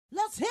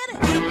Let's hit it.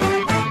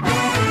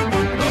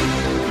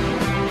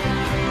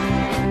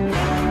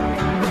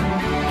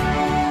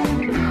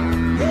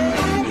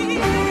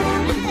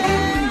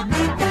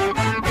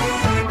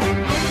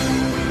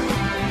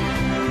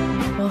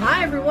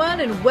 Hi,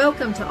 everyone, and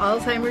welcome to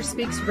Alzheimer's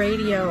Speaks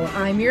Radio.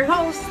 I'm your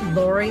host,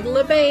 Lori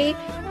LeBay,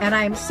 and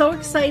I'm so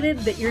excited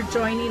that you're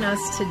joining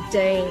us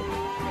today.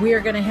 We are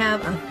going to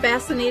have a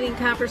fascinating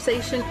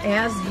conversation,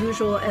 as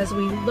usual, as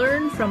we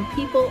learn from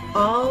people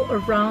all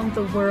around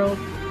the world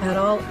at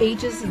all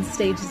ages and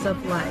stages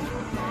of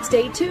life.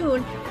 Stay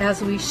tuned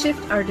as we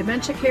shift our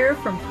dementia care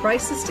from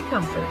crisis to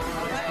comfort.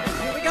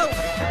 Here we go.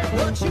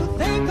 What you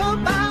think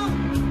about,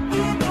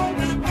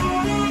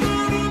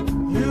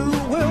 you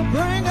will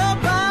bring about.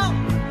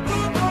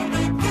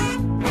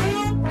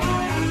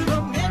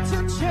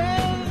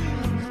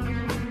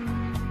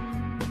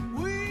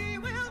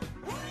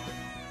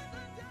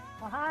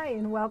 Hi,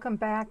 and welcome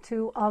back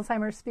to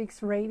Alzheimer's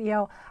Speaks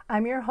Radio.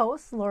 I'm your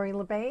host, Lori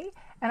LeBay,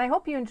 and I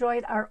hope you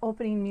enjoyed our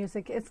opening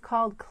music. It's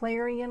called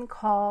Clarion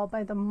Call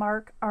by the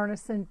Mark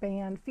Arneson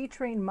Band,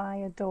 featuring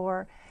Maya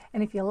Dore.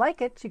 And if you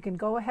like it, you can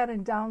go ahead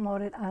and download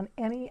it on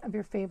any of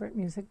your favorite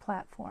music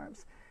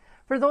platforms.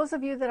 For those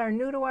of you that are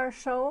new to our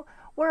show,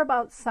 we're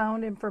about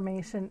sound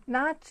information,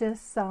 not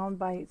just sound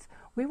bites.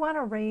 We want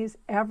to raise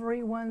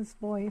everyone's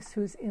voice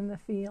who's in the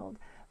field.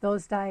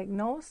 Those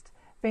diagnosed,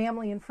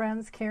 family and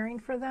friends caring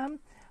for them,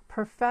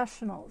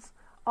 professionals,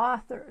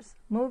 authors,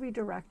 movie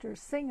directors,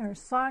 singers,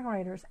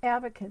 songwriters,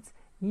 advocates,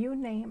 you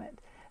name it.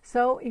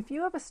 So if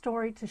you have a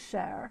story to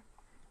share,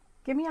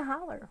 give me a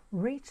holler,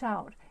 reach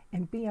out,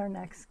 and be our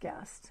next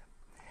guest.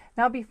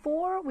 Now,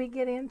 before we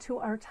get into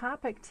our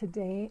topic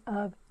today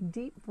of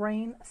deep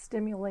brain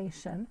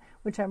stimulation,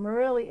 which I'm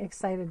really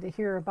excited to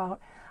hear about,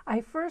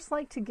 I first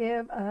like to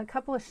give a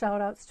couple of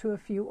shout outs to a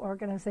few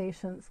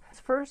organizations.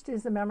 First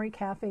is the Memory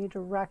Cafe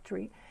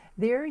directory.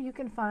 There you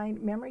can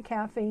find memory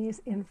cafes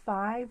in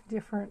 5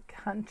 different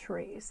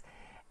countries.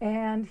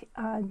 And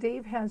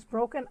Dave has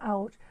broken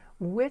out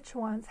which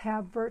ones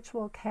have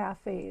virtual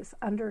cafes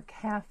under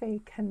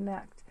Cafe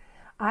Connect.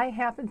 I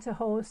happen to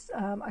host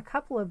a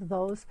couple of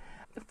those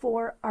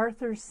for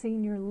Arthur's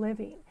Senior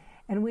Living.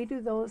 And we do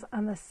those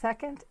on the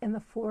 2nd and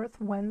the 4th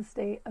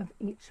Wednesday of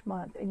each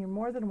month. And you're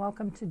more than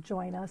welcome to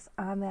join us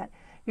on that.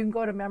 You can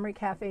go to Memory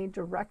Cafe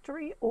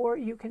directory, or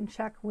you can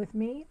check with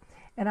me,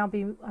 and I'll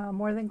be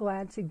more than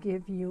glad to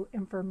give you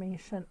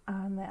information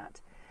on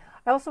that.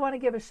 I also want to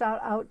give a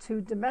shout out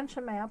to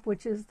Dementia Map,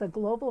 which is the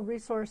global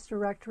resource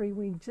directory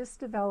we just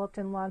developed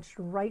and launched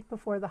right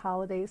before the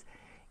holidays.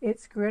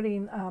 It's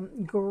getting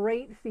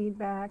great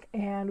feedback,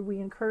 and we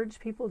encourage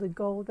people to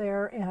go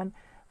there and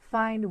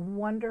find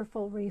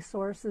wonderful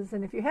resources.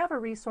 And if you have a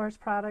resource,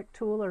 product,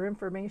 tool, or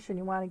information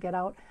you want to get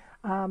out,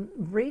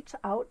 reach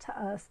out to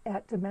us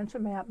at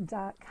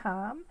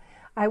dementiamap.com.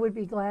 I would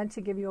be glad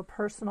to give you a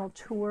personal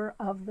tour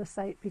of the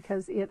site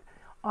because it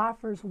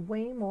offers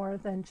way more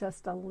than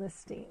just a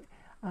listing.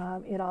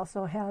 It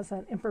also has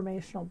an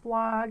informational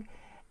blog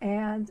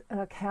and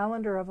a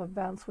calendar of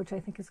events, which I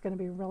think is going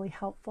to be really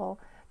helpful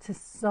to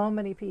so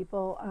many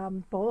people,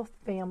 both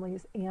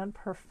families and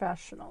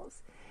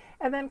professionals.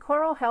 And then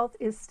Coral Health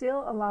is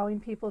still allowing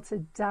people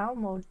to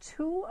download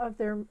 2 of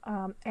their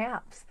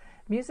apps,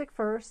 Music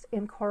First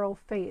and Coral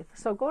Faith.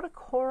 So go to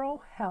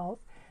Coral Health,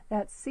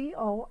 that's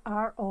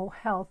CORO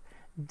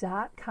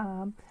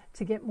Health.com,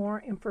 to get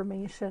more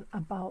information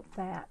about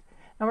that.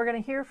 Now we're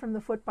going to hear from the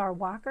footbar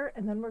walker,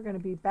 and then we're going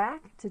to be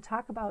back to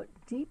talk about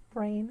deep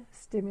brain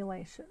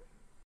stimulation.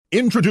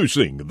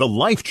 Introducing the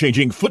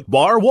life-changing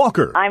footbar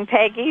walker. I'm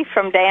Peggy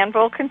from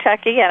Danville,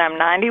 Kentucky, and I'm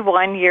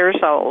 91 years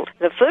old.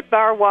 The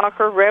footbar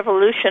walker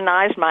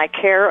revolutionized my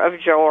care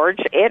of George.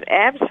 It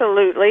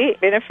absolutely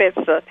benefits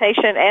the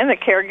patient and the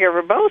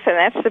caregiver both, and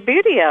that's the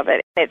beauty of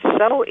it. It's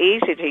so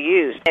easy to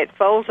use. It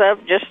folds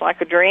up just like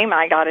a dream.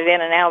 I got it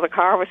in and out of the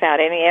car without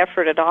any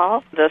effort at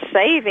all. The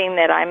saving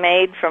that I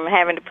made from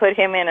having to put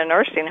him in a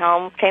nursing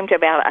home came to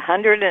about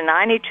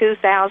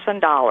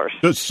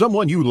 $192,000. Does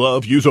someone you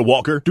love use a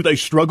walker? Do they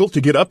struggle to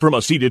get up from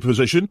a seated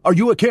position? Are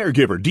you a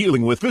caregiver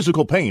dealing with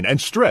physical pain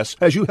and stress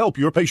as you help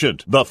your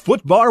patient? The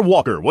footbar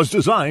walker was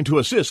designed to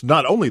assist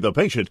not only the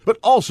patient, but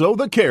also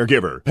the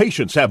caregiver.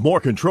 Patients have more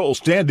control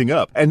standing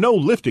up, and no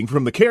lifting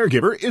from the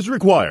caregiver is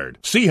required.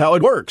 See how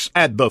it works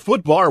at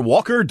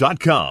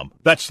thefootbarwalker.com.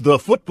 That's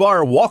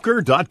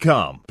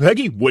thefootbarwalker.com.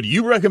 Peggy, would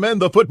you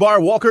recommend the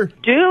footbar walker?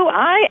 Do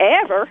I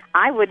ever?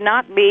 I would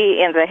not be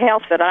in the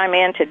health that I'm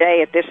in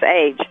today at this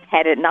age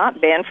had it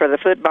not been for the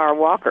footbar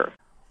walker.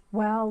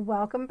 Well,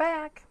 welcome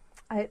back.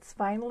 It's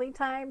finally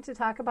time to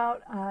talk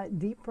about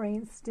deep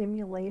brain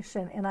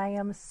stimulation, and I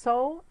am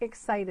so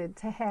excited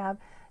to have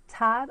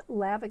Todd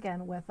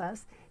Lavigan with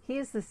us. He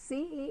is the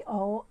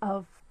CEO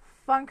of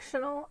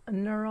Functional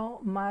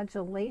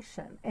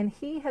Neuromodulation, and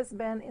he has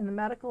been in the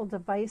medical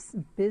device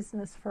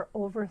business for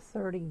over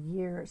 30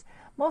 years,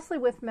 mostly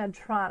with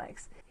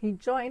Medtronics. He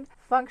joined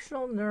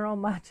Functional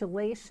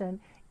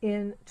Neuromodulation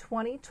in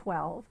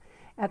 2012,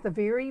 at the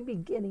very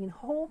beginning,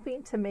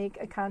 hoping to make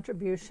a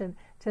contribution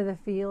to the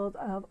field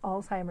of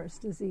Alzheimer's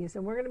disease.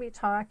 And we're going to be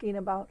talking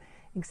about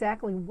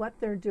exactly what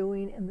they're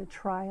doing in the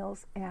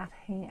trials at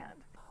hand.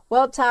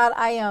 Well, Todd,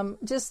 I am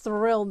just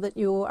thrilled that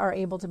you are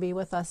able to be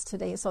with us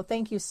today. So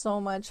thank you so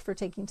much for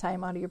taking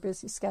time out of your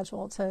busy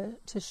schedule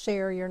to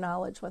share your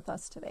knowledge with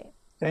us today.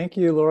 Thank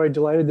you, Lori.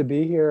 Delighted to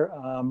be here.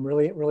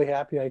 Really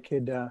happy I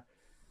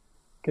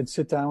could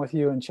sit down with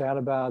you and chat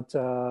about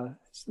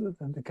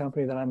the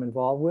company that I'm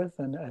involved with.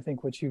 And I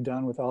think what you've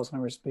done with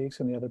Alzheimer's Speaks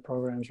and the other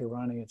programs you're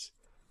running,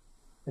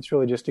 it's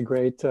really just a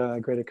great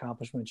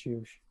accomplishment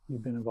you've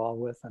been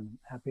involved with, and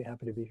happy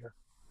to be here.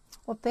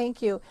 Well,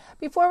 thank you.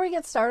 Before we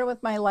get started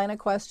with my line of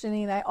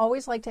questioning, I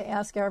always like to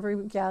ask every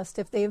guest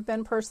if they've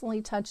been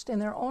personally touched in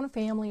their own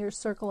family or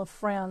circle of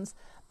friends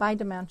by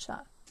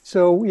dementia.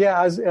 So,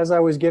 yeah, as I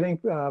was getting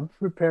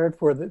prepared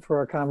for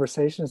our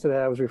conversations today,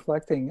 I was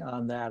reflecting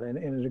on that, and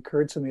it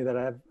occurred to me that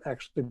I've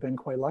actually been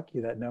quite lucky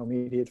that no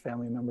immediate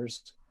family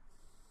members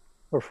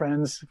or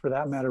friends, for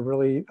that matter,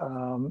 really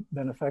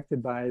been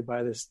affected by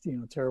this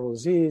terrible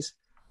disease.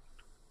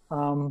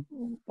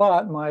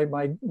 But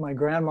my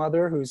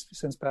grandmother, who's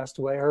since passed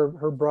away,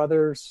 her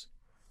brother's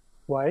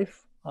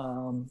wife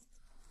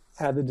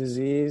had the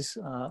disease.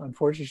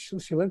 Unfortunately,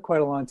 she lived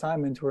quite a long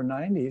time, into her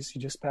 90s. She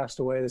just passed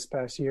away this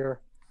past year.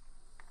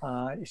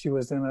 She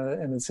was in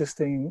an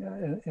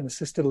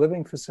assisted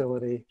living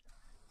facility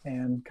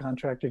and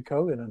contracted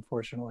COVID,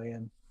 unfortunately,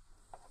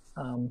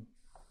 and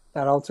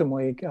that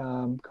ultimately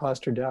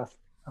caused her death.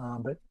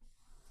 But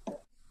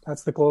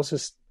that's the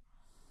closest.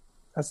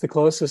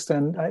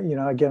 And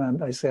again,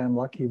 I say I'm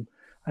lucky.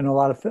 I know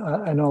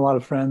a lot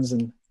of friends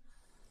and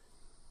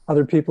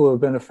other people who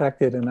have been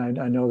affected, and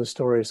I know the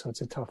story. So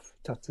it's a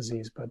tough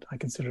disease, but I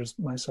consider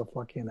myself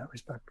lucky in that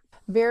respect.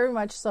 Very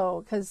much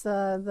so, because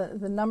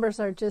the numbers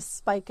are just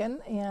spiking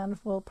and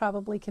will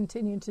probably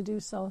continue to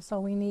do so. So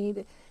we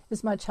need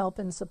as much help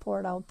and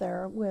support out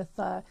there with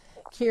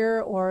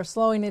cure or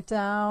slowing it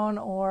down,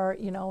 or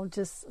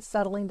just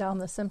settling down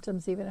the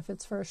symptoms, even if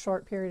it's for a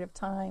short period of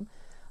time.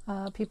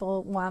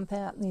 People want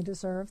that and they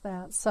deserve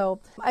that. So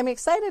I'm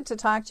excited to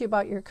talk to you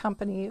about your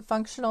company,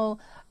 Functional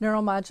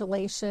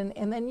Neuromodulation,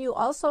 and then you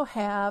also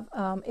have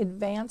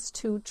Advanced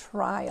to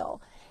Trial.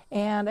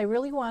 And I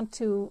really want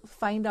to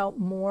find out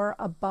more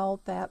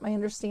about that. My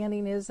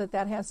understanding is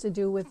that has to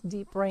do with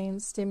deep brain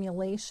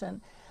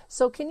stimulation.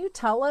 So can you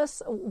tell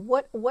us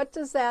what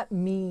does that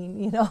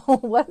mean?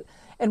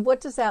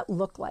 What does that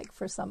look like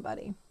for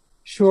somebody?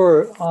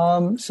 Sure.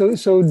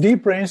 So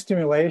deep brain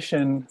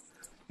stimulation,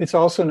 it's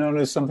also known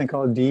as something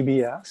called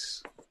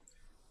DBS,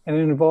 and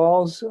it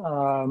involves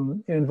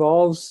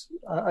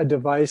a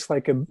device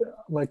like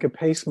a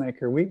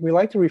pacemaker. We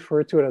like to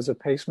refer to it as a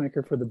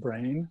pacemaker for the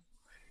brain,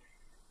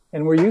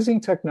 and we're using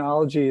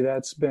technology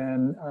that's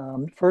been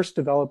first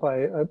developed by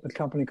a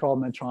company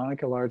called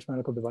Medtronic, a large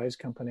medical device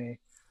company,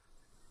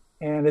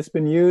 and it's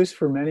been used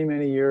for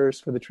many years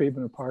for the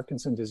treatment of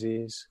Parkinson's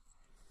disease,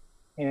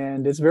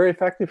 and it's very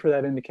effective for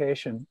that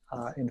indication,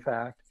 in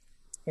fact,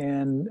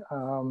 and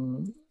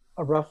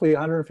roughly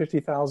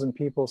 150,000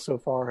 people so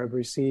far have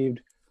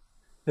received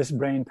this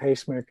brain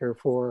pacemaker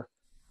for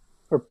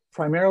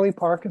primarily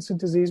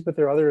Parkinson's disease, but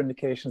there are other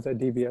indications that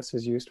DBS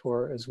is used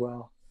for as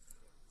well.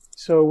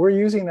 So we're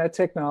using that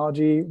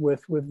technology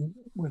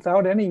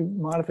without any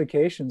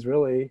modifications,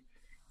 really.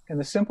 And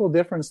the simple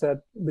difference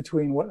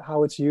between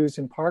how it's used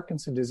in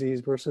Parkinson's disease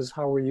versus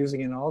how we're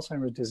using it in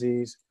Alzheimer's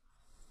disease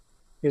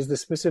is the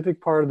specific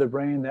part of the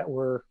brain that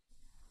we're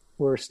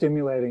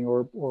stimulating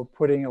or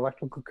putting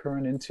electrical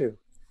current into.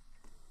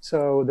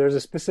 So there's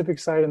a specific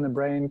site in the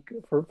brain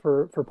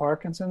for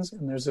Parkinson's,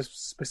 and there's a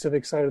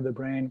specific site of the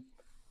brain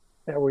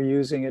that we're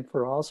using it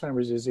for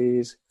Alzheimer's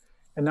disease.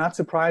 And not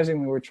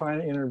surprisingly, we're trying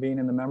to intervene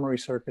in the memory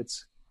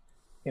circuits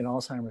in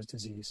Alzheimer's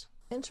disease.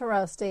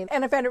 Interesting.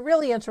 And I found it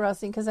really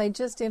interesting because I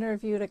just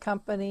interviewed a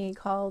company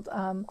called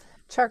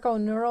Charco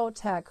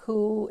Neurotech,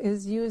 who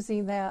is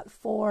using that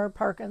for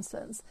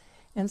Parkinson's.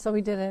 And so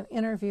we did an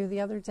interview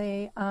the other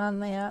day on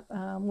that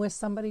with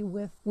somebody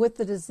with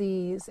the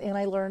disease, and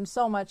I learned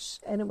so much,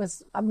 and it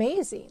was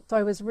amazing. So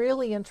I was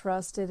really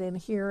interested in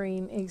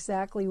hearing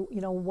exactly,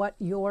 what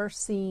you're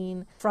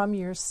seeing from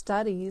your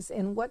studies,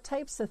 and what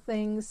types of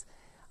things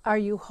are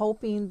you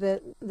hoping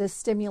that the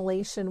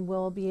stimulation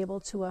will be able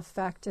to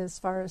affect as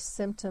far as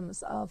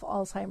symptoms of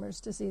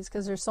Alzheimer's disease,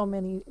 because there's so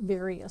many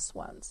various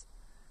ones.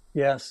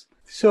 Yes.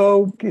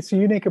 So it's a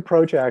unique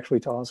approach actually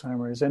to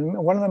Alzheimer's, and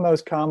one of the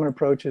most common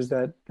approaches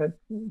that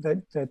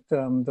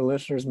the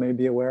listeners may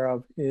be aware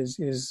of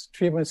is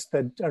treatments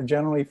that are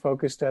generally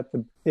focused at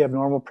the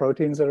abnormal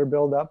proteins that are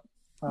built up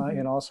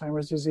in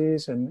Alzheimer's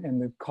disease,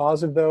 and the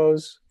cause of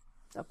those.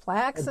 The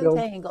plaques and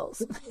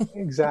tangles.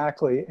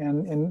 Exactly,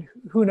 and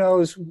who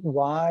knows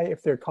why,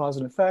 if they're cause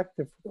and effect,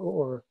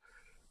 or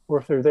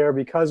if they're there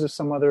because of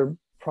some other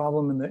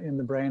problem in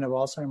the brain of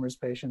Alzheimer's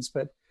patients,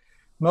 but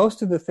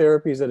most of the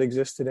therapies that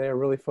exist today are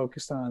really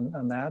focused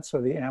on that. So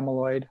the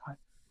amyloid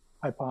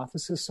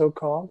hypothesis,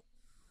 so-called,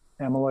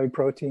 amyloid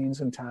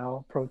proteins and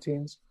tau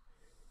proteins.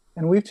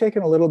 And we've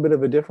taken a little bit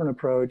of a different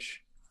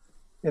approach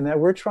in that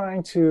we're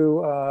trying to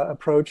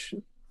approach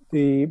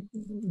the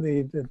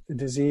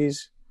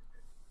disease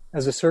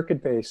as a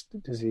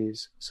circuit-based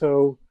disease.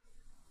 So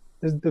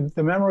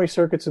the memory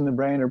circuits in the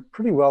brain are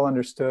pretty well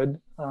understood.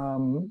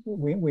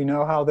 We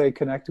know how they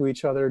connect to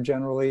each other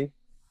generally.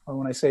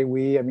 When I say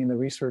we, I mean the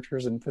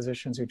researchers and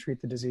physicians who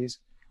treat the disease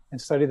and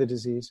study the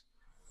disease.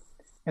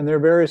 And there are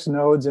various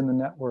nodes in the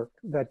network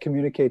that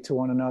communicate to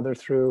one another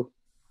through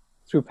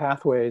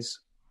pathways.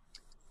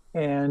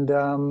 And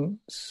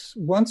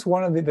once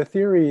one of the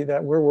theory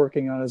that we're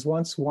working on is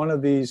once one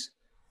of these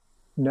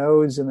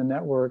nodes in the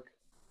network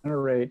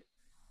generate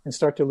and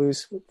start to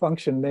lose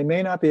function, they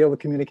may not be able to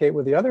communicate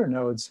with the other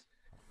nodes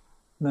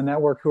in the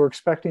network who are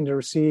expecting to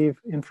receive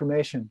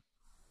information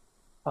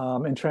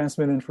and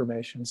transmit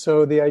information.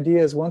 So the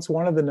idea is once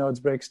one of the nodes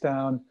breaks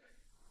down,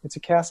 it's a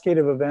cascade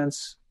of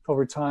events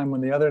over time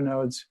when the other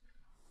nodes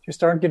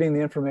just aren't getting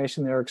the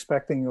information they're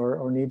expecting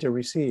or need to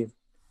receive.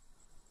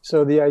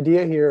 So the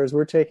idea here is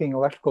we're taking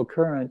electrical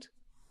current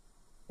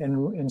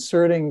and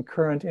inserting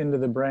current into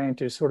the brain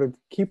to sort of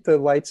keep the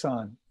lights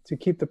on, to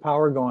keep the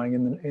power going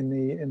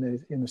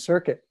in the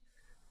circuit,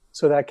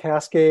 so that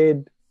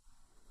cascade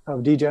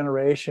of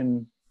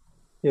degeneration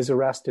is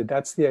arrested.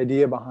 That's the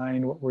idea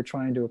behind what we're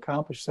trying to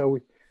accomplish. So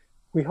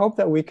we hope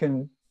that we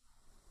can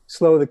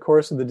slow the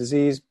course of the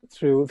disease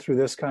through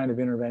this kind of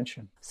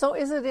intervention. So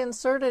is it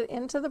inserted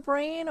into the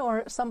brain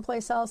or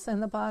someplace else in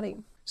the body?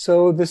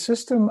 So the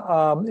system,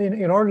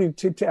 in order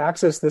to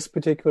access this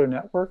particular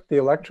network, the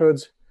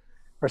electrodes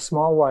are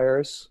small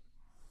wires.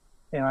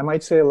 And I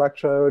might say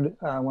electrode.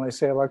 When I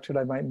say electrode,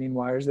 I might mean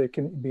wires. They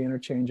can be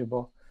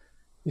interchangeable.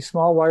 These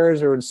small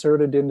wires are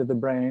inserted into the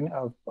brain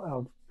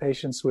of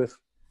patients with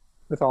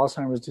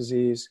Alzheimer's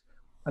disease.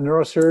 A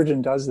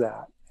neurosurgeon does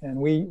that. And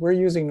we're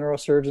using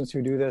neurosurgeons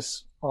who do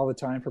this all the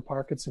time for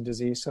Parkinson's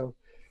disease. So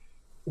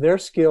their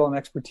skill and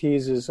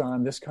expertise is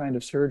on this kind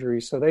of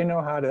surgery. So they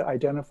know how to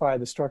identify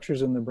the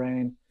structures in the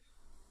brain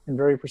and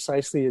very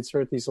precisely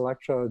insert these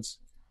electrodes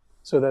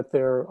so that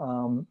they're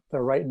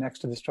right next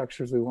to the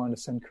structures we want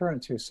to send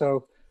current to.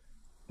 So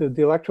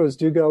the electrodes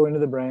do go into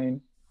the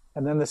brain,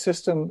 and then the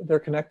system, they're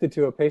connected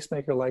to a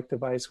pacemaker-like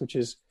device, which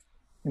is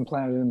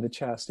implanted in the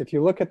chest. If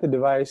you look at the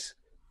device,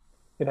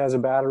 it has a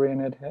battery in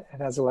it, it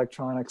has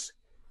electronics.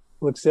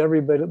 It looks every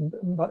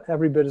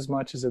bit as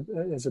much as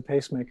a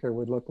pacemaker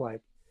would look like.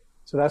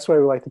 So that's why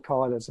we like to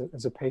call it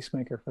as a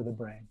pacemaker for the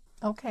brain.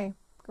 Okay.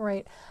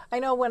 Great. I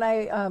know when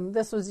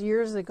this was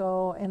years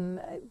ago, and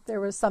there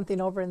was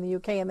something over in the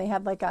UK, and they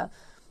had like a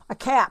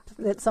cap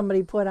that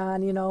somebody put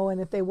on,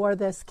 and if they wore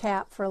this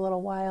cap for a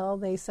little while,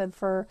 they said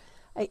for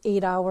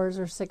 8 hours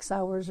or 6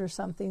 hours or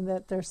something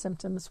that their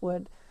symptoms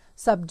would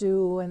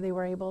subdue and they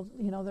were able,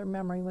 their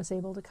memory was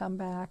able to come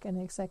back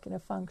and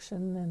executive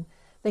function and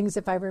things,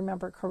 if I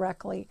remember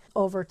correctly,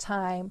 over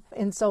time.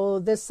 And so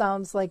this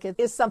sounds like it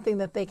is something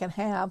that they can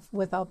have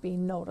without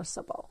being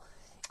noticeable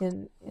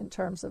in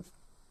terms of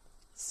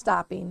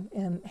stopping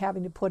and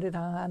having to put it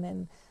on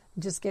and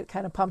just get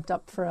kind of pumped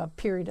up for a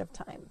period of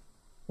time.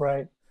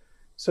 Right.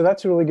 So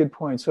that's a really good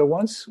point. So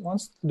once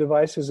the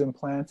device is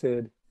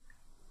implanted,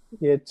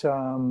 it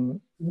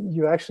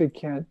you actually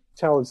can't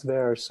tell it's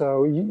there.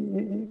 So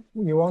you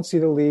won't see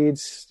the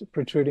leads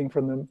protruding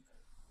from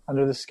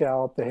under the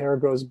scalp. The hair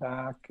grows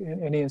back.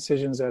 Any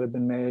incisions that have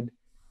been made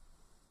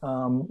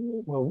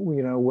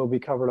will be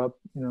covered up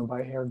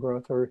by hair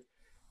growth. Or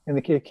in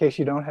the case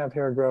you don't have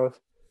hair growth,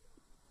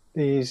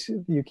 these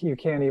you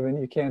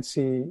can't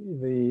see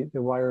the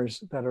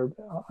wires that are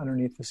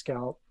underneath the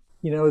scalp.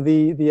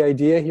 The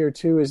idea here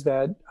too is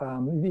that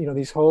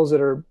these holes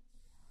that are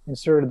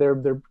inserted,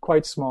 they're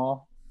quite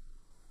small.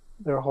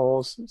 They're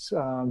holes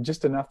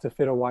just enough to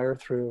fit a wire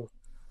through.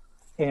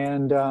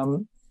 And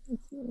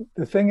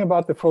the thing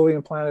about the fully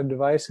implanted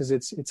device is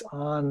it's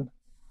on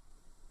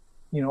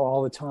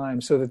all the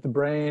time, so that the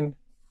brain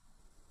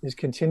is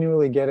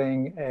continually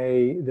getting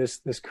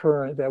this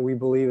current that we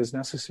believe is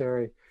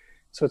necessary.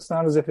 So it's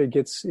not as if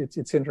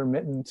it's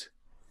intermittent,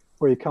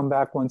 where you come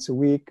back once a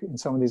week in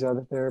some of these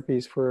other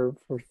therapies for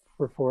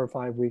 4 or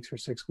 5 weeks or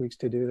 6 weeks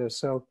to do this.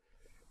 So,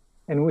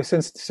 and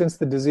since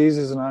the disease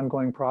is an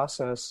ongoing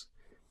process,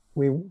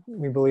 we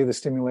believe the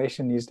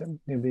stimulation needs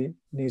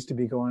to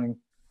be going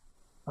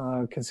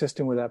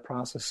consistent with that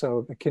process.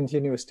 So a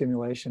continuous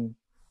stimulation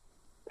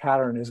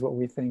pattern is what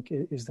we think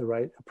is the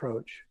right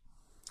approach.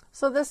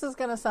 So this is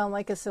going to sound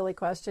like a silly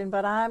question,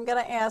 but I'm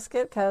going to ask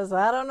it because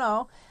I don't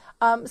know.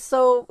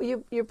 So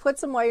you put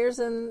some wires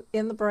in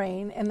the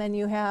brain, and then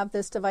you have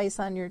this device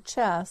on your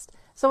chest.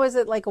 So is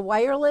it like a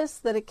wireless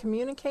that it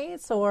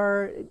communicates,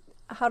 or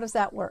how does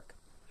that work?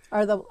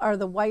 Are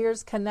the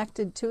wires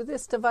connected to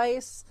this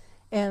device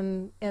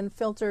and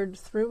filtered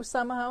through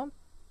somehow?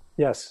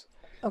 Yes.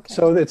 Okay.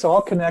 So it's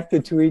all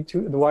connected to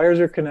the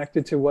wires are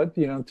connected to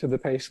to the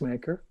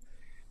pacemaker,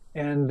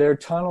 and they're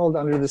tunneled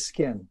under the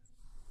skin.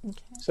 Okay.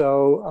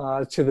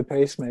 So to the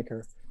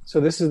pacemaker. So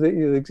this is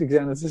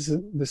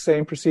the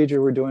same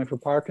procedure we're doing for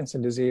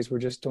Parkinson's disease. We're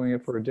just doing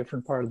it for a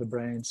different part of the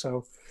brain.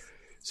 So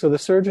the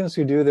surgeons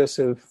who do this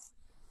have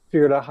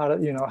figured out how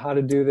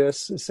to do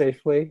this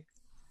safely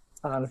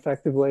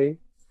effectively.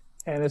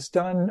 And it's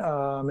done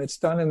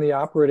in the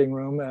operating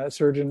room,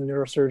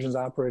 neurosurgeon's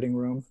operating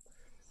room.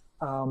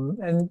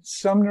 And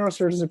some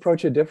neurosurgeons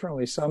approach it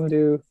differently. Some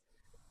do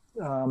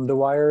the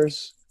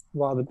wires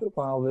while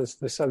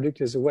the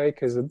subject is awake,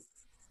 because the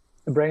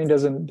brain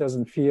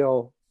doesn't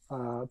feel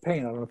pain.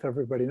 I don't know if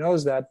everybody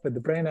knows that, but the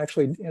brain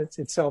actually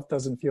itself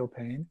doesn't feel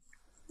pain.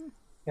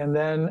 And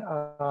then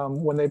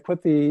when they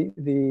put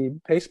the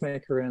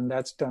pacemaker in,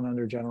 that's done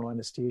under general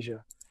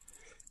anesthesia.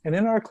 And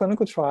in our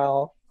clinical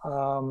trial,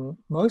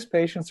 most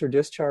patients are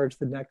discharged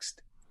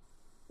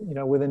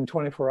within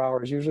 24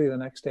 hours, usually the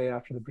next day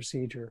after the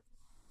procedure,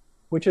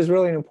 which is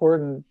really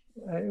important.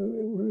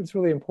 It's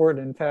really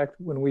important. In fact,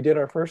 when we did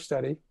our first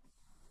study,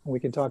 and we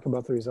can talk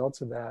about the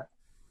results of that,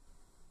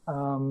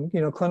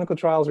 clinical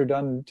trials are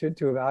done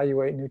to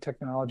evaluate new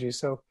technologies.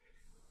 So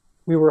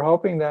we were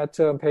hoping that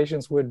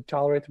patients would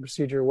tolerate the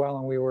procedure well,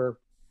 and we were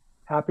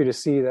happy to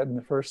see that in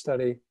the first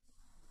study,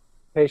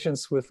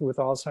 patients with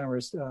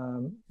Alzheimer's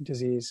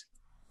disease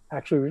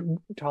actually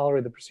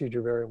tolerate the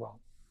procedure very well.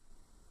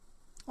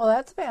 Well,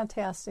 that's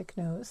fantastic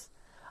news.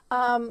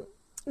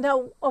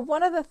 Now,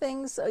 one of the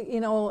things,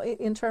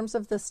 in terms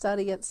of the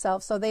study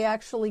itself, so they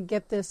actually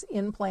get this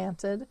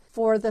implanted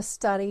for the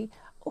study.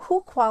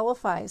 Who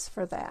qualifies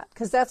for that?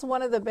 Because that's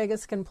one of the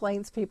biggest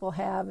complaints people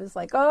have is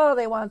like, oh,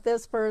 they want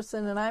this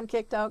person and I'm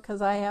kicked out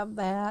because I have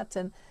that.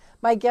 And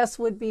my guess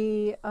would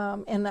be,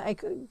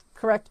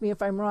 correct me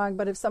if I'm wrong,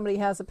 but if somebody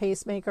has a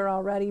pacemaker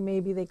already,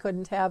 maybe they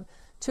couldn't have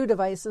two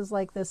devices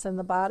like this in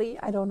the body.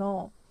 I don't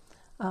know.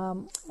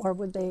 Or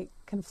would they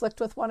conflict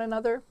with one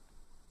another?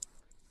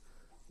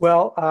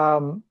 Well,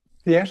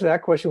 the answer to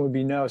that question would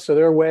be no. So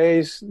there are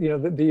ways, in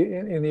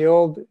the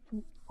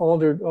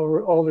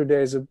older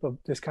days of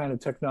this kind of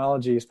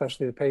technology,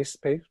 especially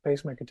the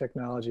pacemaker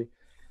technology,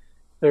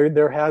 there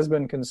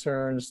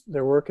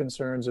were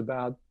concerns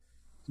about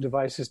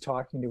devices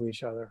talking to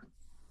each other,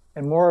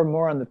 and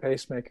more on the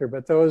pacemaker.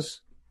 But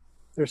there's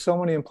so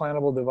many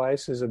implantable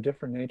devices of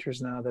different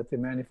natures now that the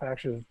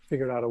manufacturers have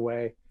figured out a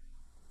way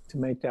to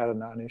make that a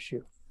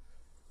non-issue.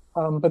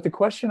 But the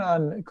question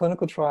on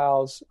clinical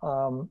trials,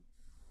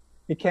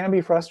 it can be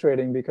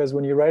frustrating because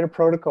when you write a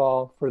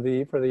protocol for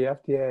the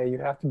FDA, you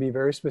have to be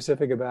very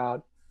specific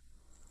about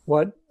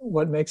what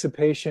makes a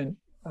patient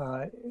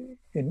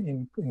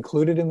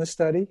included in the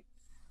study.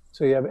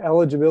 So you have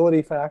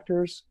eligibility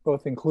factors,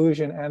 both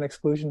inclusion and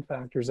exclusion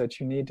factors that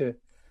you need to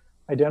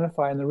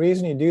identify. And the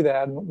reason you do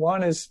that,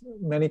 one is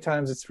many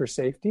times it's for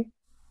safety.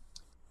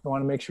 You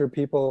want to make sure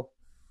people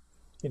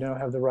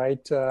have the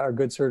right, are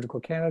good surgical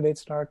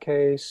candidates in our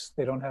case.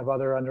 They don't have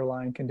other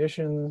underlying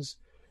conditions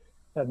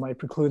that might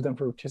preclude them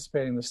from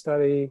participating in the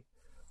study.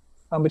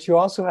 But you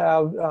also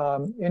have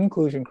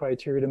inclusion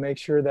criteria to make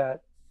sure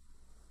that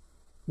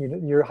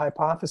your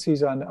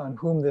hypotheses on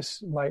whom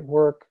this might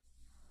work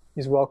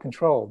is well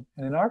controlled.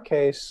 And in our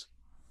case,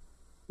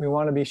 we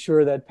want to be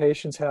sure that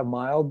patients have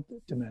mild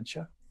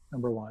dementia,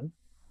 number one,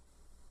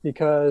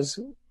 because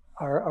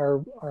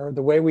the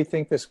way we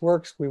think this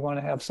works, we want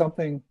to have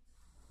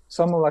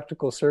some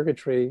electrical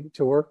circuitry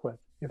to work with.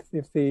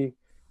 If the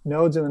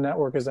nodes in the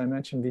network, as I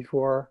mentioned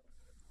before,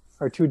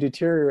 are too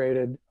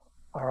deteriorated,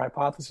 our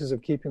hypothesis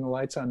of keeping the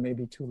lights on may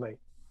be too late.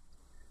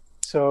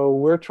 So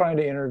we're trying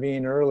to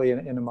intervene early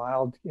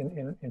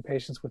in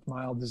patients with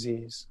mild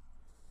disease.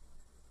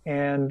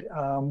 And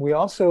we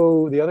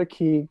also, the other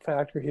key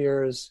factor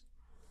here is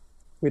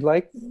we'd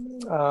like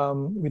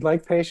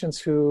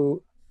patients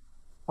who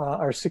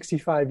are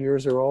 65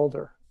 years or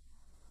older.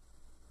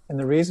 And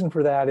the reason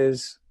for that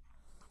is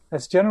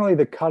that's generally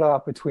the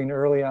cutoff between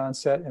early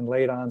onset and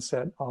late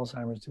onset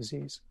Alzheimer's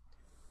disease.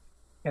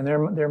 And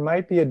there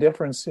might be a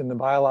difference in the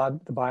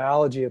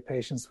biology of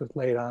patients with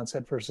late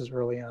onset versus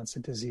early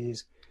onset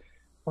disease,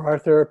 where our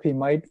therapy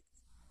might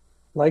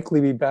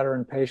likely be better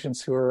in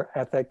patients who are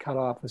at that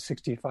cutoff of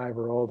 65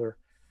 or older.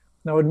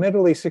 Now,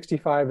 admittedly,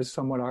 65 is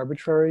somewhat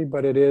arbitrary,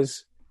 but it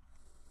is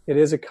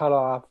a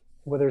cutoff.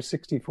 Whether it's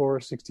 64 or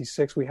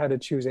 66, we had to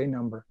choose a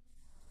number.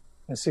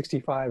 And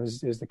 65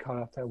 is the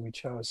cutoff that we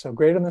chose. So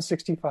greater than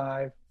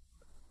 65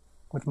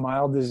 with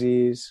mild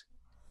disease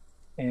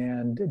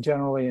and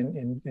generally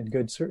in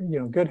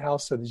good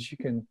health, so that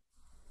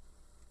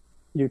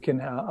you can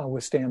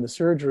withstand the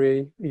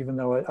surgery, even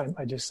though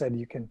I just said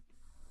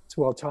it's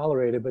well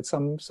tolerated, but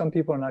some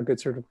people are not good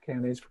surgical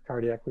candidates for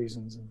cardiac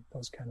reasons and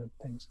those kind of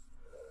things.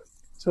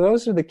 So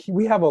those are the key.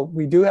 We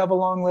do have a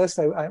long list.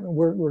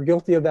 We're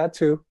guilty of that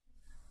too,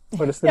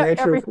 but it's the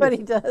nature. Everybody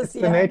does.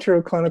 The nature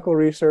of clinical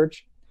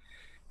research.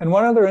 And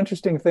one other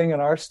interesting thing in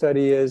our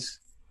study is,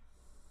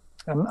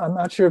 I'm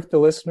not sure if the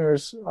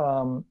listeners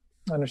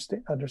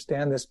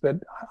understand this, but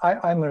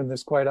I learned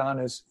this quite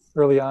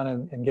early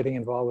on in getting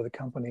involved with a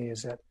company,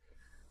 is that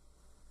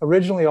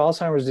originally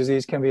Alzheimer's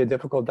disease can be a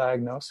difficult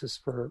diagnosis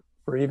for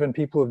even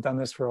people who've done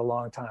this for a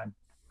long time.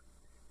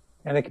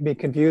 And it can be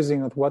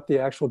confusing with what the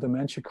actual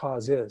dementia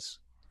cause is.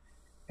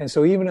 And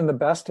so even in the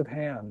best of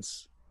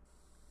hands,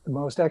 the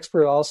most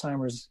expert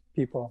Alzheimer's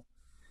people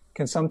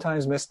can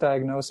sometimes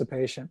misdiagnose a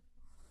patient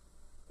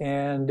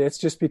And it's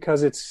just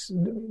because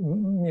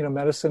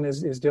medicine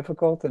is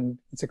difficult, and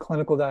it's a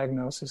clinical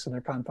diagnosis, and they're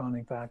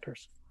confounding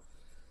factors.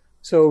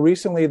 So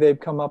recently they've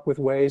come up with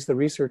ways, the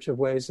research of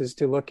ways is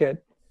to look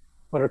at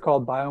what are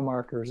called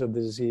biomarkers of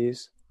the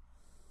disease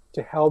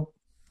to help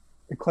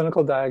the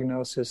clinical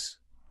diagnosis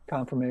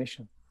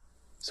confirmation.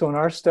 So in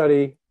our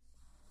study,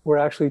 we're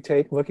actually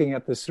looking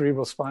at the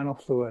cerebral spinal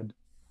fluid,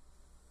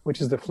 which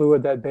is the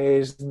fluid that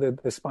bathes the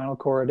spinal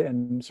cord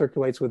and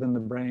circulates within the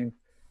brain.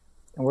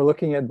 And we're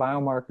looking at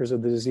biomarkers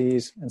of the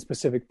disease and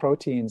specific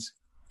proteins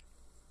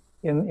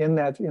in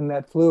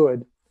that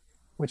fluid,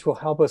 which will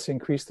help us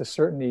increase the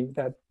certainty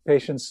that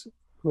patients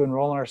who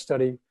enroll in our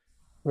study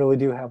really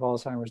do have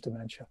Alzheimer's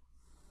dementia.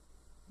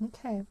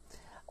 Okay.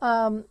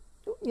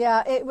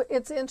 Yeah,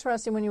 it's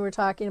interesting when you were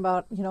talking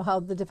about, how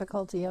the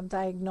difficulty of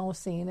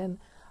diagnosing, and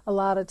a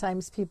lot of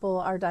times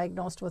people are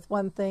diagnosed with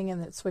one thing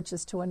and it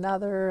switches to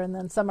another, and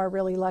then some are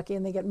really lucky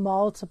and they get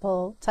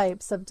multiple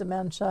types of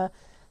dementia.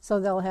 So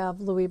they'll have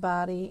Lewy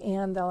body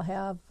and they'll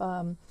have,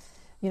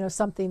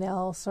 something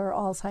else, or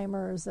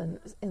Alzheimer's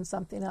and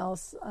something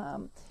else.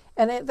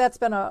 And that's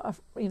been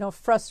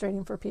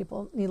frustrating for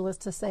people, needless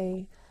to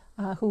say,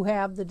 who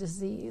have the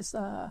disease.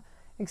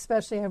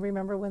 Especially, I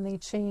remember when they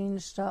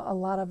changed a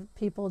lot of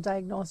people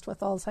diagnosed with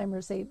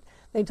Alzheimer's,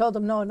 they told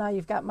them, no, now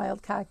you've got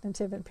mild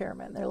cognitive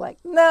impairment. And they're like,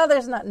 no,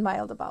 there's nothing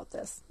mild about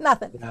this.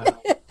 Nothing.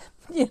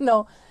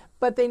 Yeah.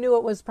 But they knew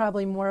it was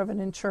probably more of an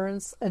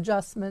insurance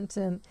adjustment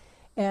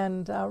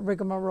and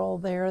rigmarole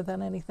there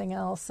than anything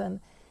else.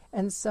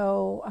 And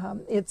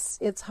so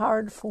it's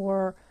hard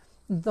for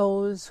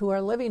those who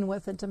are living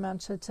with a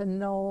dementia to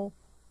know,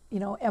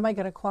 am I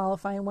going to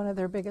qualify? And one of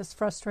their biggest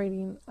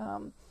frustrating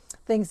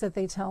things that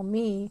they tell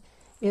me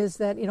is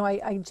that,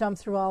 I jump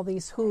through all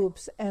these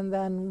hoops and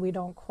then we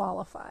don't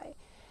qualify.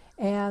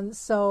 And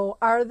so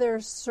are there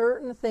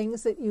certain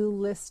things that you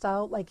list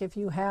out, like if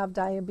you have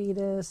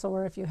diabetes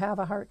or if you have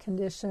a heart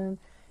condition,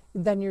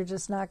 then you're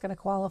just not going to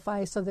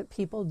qualify, so that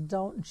people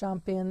don't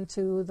jump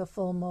into the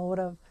full mode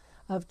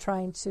of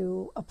trying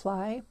to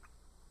apply?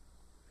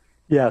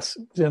 Yes,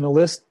 and the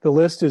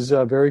list is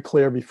very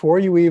clear. Before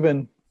you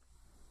even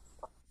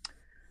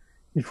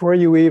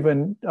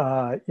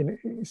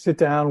sit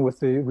down with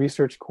the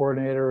research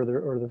coordinator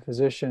or the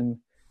physician,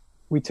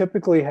 we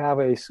typically have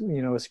a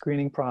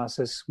screening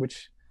process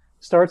which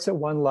starts at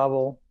one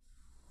level.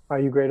 Are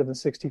you greater than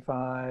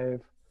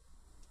 65?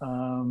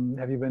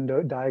 Have you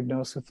been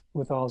diagnosed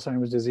with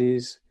Alzheimer's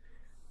disease?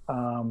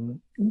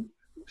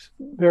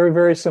 Very,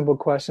 very simple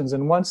questions.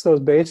 And once those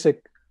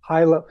basic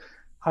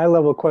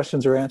high-level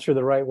questions are answered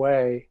the right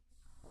way,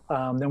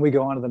 then we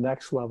go on to the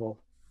next level.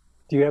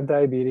 Do you have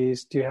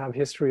diabetes? Do you have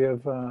history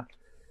of, do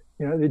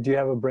you have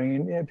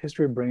a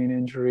history of brain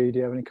injury? Do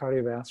you have any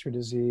cardiovascular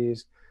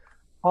disease?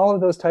 All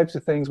of those types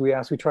of things we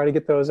ask. We try to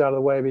get those out of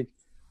the way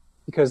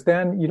because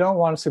then you don't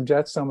want to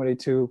subject somebody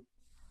to,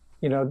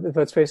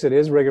 let's face it,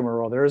 is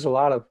rigmarole. There is a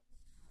lot of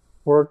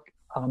work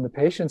on the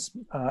patient's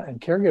and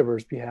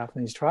caregivers' behalf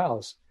in these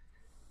trials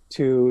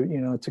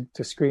to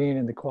screen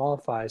and to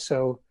qualify.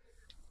 So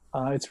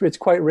it's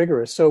quite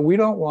rigorous. So we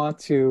don't want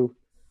to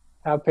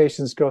have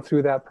patients go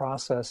through that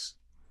process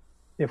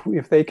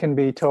if they can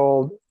be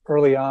told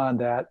early on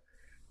that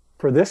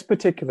for this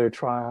particular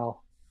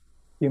trial,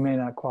 you may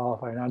not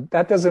qualify. Now,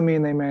 that doesn't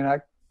mean they may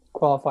not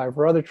qualify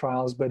for other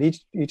trials, but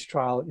each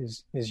trial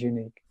is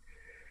unique.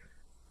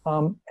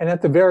 And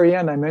at the very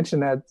end, I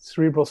mentioned that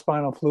cerebral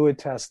spinal fluid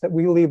test, that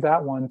we leave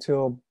that one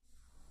till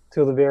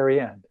the very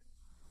end,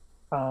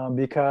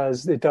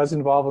 because it does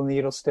involve a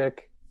needle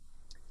stick.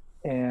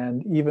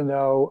 And even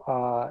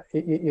though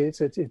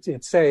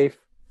it's safe,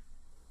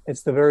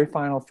 it's the very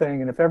final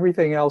thing. And if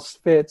everything else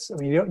fits, I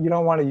mean, you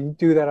don't want to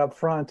do that up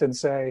front and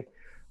say,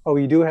 oh,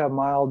 you do have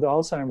mild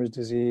Alzheimer's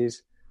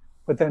disease,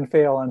 but then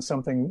fail on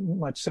something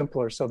much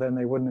simpler. So then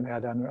they wouldn't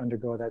have had to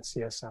undergo that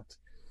CSF.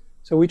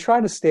 So we try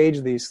to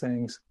stage these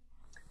things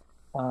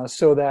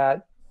so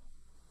that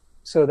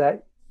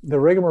the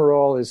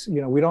rigmarole is,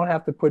 we don't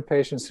have to put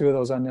patients through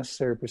those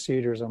unnecessary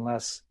procedures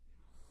unless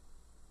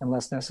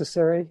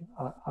necessary,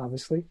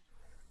 obviously.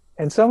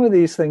 And some of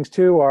these things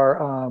too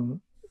are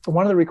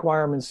one of the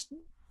requirements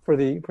for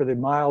the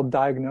mild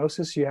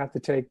diagnosis. You have to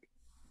take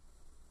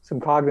some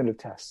cognitive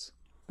tests,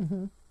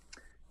 and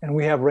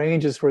we have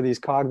ranges for these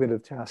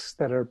cognitive tests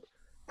that are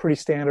pretty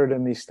standard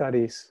in these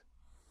studies,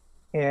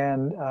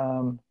 and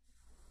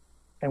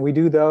we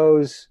do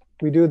those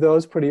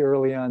pretty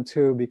early on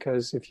too,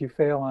 because if you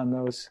fail on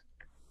those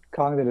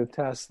cognitive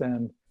tests,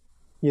 then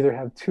you either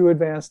have too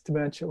advanced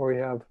dementia or you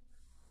have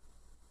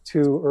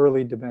too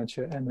early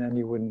dementia, and then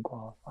you wouldn't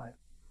qualify.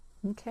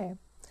 Okay.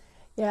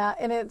 Yeah,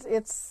 and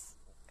it's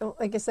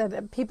like I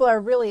said, people are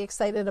really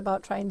excited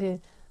about trying to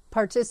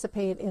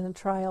participate in a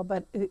trial,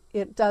 but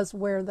it does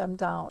wear them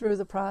down through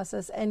the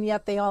process, and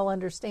yet they all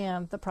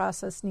understand the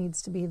process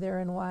needs to be there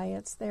and why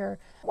it's there.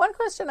 One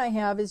question I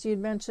have is, you'd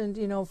mentioned,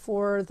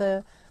 for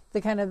the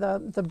kind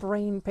of the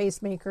brain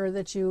pacemaker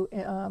that you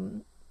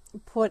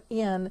put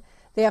in,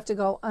 they have to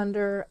go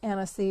under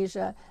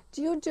anesthesia.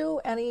 Do you do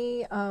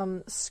any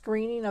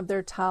screening of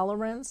their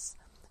tolerance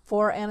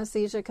for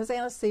anesthesia? Because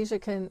anesthesia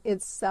can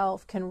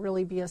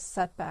really be a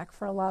setback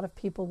for a lot of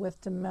people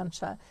with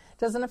dementia. It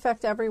doesn't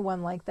affect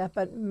everyone like that,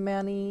 but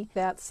many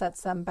that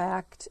sets them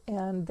back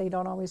and they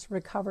don't always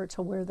recover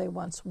to where they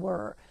once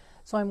were.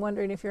 So I'm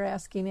wondering if you're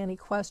asking any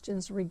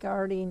questions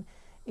regarding,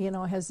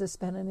 has this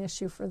been an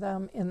issue for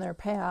them in their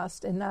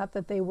past? And not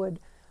that they would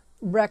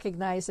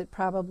recognize it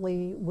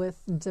probably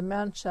with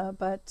dementia,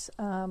 but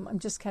I'm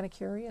just kind of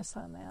curious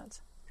on that.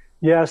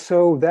 Yeah,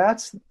 so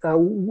that's,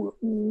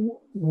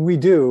 we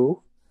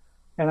do,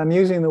 and I'm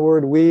using the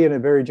word we in a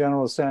very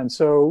general sense.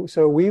 So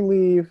we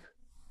leave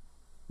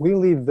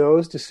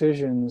those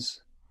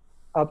decisions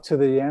up to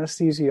the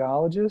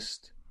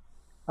anesthesiologist,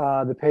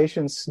 the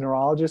patient's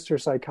neurologist or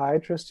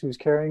psychiatrist who's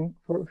caring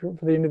for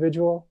the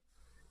individual,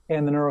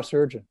 and the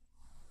neurosurgeon.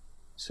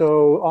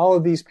 So all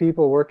of these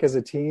people work as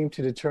a team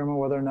to determine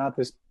whether or not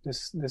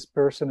this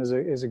person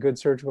is a good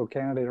surgical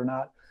candidate or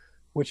not,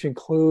 which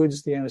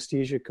includes the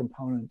anesthesia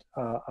component,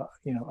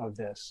 of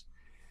this.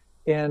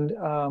 And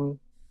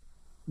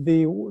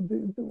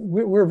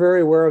we're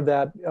very aware of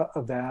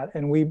that.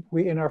 And we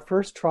in our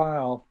first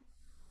trial,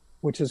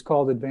 which is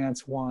called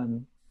Advance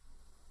 1,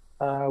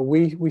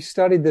 we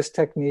studied this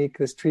technique,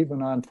 this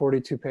treatment on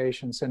 42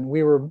 patients, and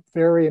we were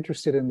very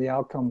interested in the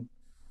outcome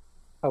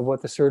of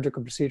what the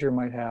surgical procedure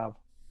might have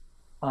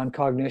on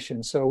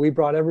cognition. So we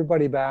brought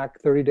everybody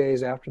back 30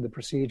 days after the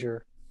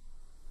procedure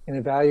and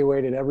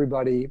evaluated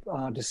everybody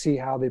to see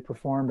how they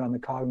performed on the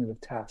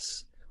cognitive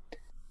tests.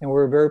 And we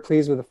were very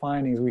pleased with the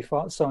findings. We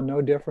saw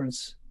no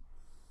difference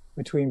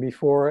between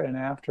before and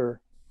after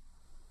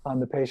on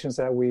the patients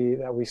that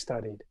we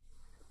studied.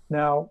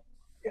 Now,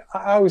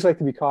 I always like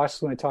to be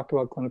cautious when I talk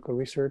about clinical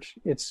research.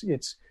 It's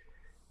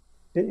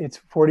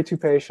 42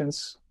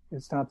 patients.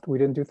 It's not, we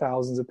didn't do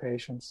thousands of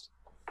patients.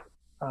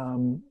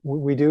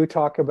 We do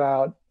talk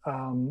about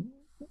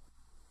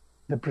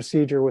the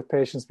procedure with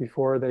patients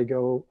before they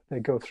go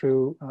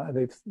through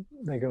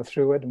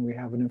it, and we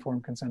have an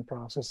informed consent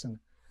process,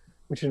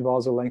 which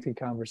involves a lengthy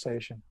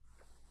conversation.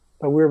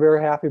 But we're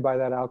very happy by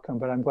that outcome.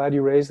 But I'm glad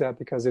you raised that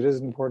because it is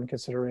an important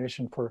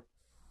consideration for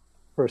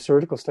a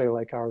surgical study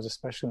like ours,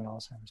 especially in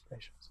Alzheimer's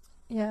patients.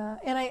 Yeah,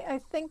 and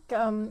I think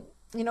from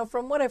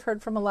what I've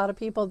heard from a lot of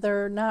people,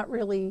 they're not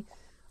really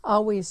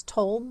always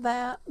told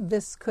that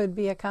this could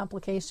be a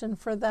complication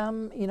for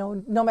them,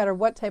 no matter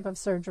what type of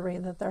surgery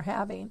that they're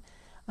having.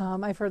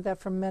 I've heard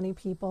that from many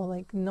people,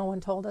 like no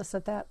one told us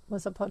that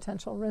was a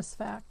potential risk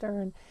factor,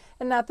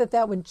 and not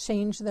that would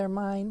change their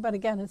mind, but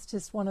again, it's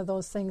just one of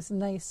those things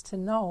nice to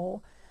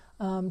know,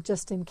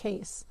 just in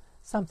case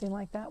something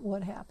like that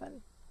would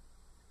happen.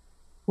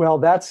 Well,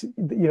 that's,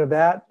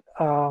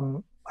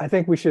 I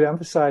think we should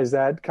emphasize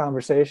that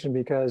conversation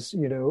because,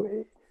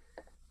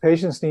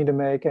 patients need to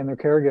make, and their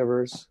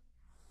caregivers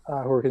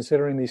who are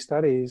considering these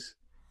studies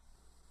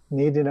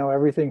need to know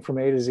everything from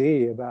A to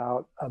Z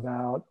about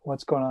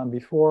what's going on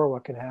before,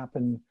 what could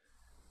happen,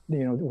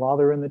 while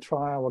they're in the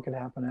trial, what could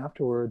happen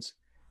afterwards.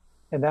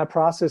 And that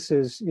process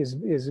is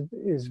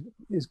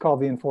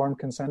called the informed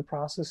consent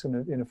process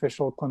in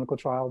official clinical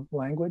trial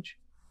language.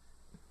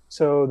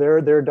 So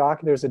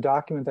there's a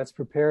document that's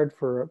prepared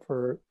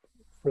for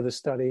the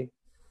study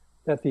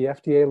that the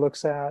FDA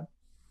looks at,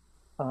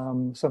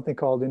 something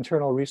called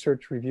internal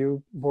research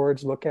review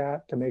boards look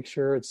at to make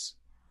sure it's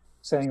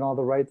saying all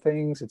the right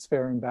things, it's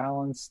fair and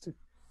balanced.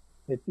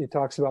 It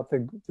talks about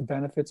the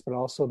benefits, but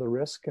also the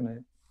risk,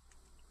 in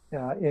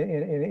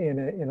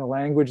a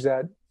language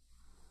that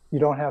you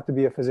don't have to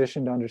be a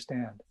physician to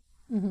understand.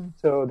 Mm-hmm.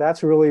 So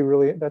that's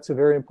that's a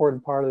very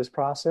important part of this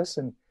process,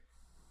 and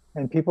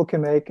people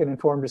can make an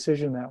informed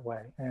decision that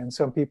way. And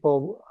some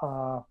people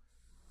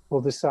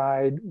will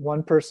decide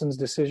one person's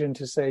decision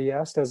to say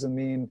yes doesn't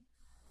mean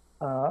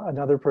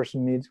another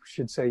person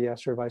should say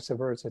yes, or vice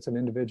versa. It's an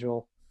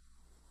individual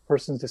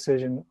person's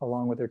decision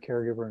along with their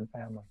caregiver and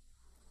family.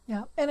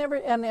 Yeah, and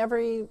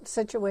every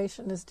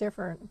situation is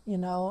different,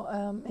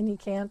 and you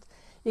can't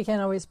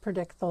always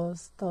predict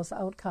those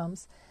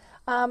outcomes.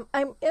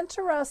 I'm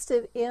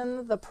interested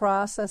in the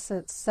process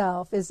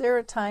itself. Is there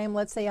a time,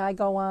 let's say I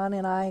go on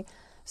and I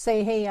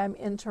say, hey, I'm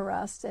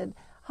interested.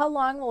 How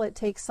long will it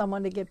take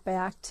someone to get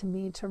back to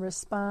me to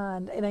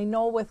respond? And I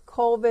know with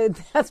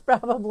COVID, that's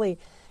probably,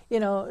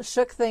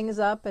 shook things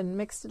up and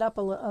mixed it up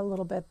a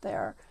little bit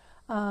there.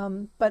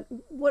 But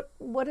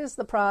what is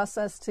the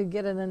process to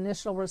get an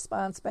initial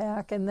response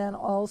back, and then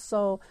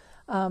also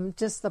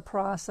just the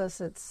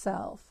process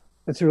itself?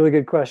 That's a really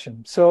good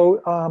question.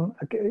 So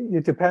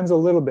it depends a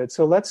little bit.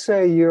 So let's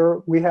say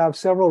we have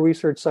several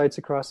research sites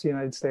across the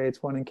United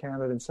States, one in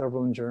Canada and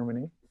several in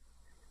Germany.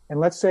 And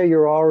let's say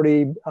you're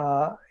already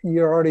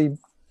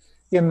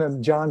in the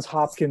Johns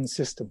Hopkins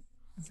system.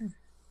 Mm-hmm.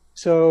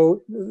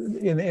 So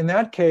in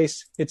that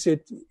case,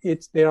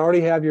 they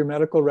already have your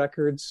medical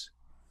records.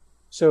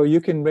 So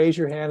you can raise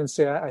your hand and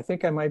say, I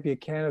think I might be a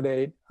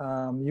candidate.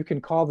 You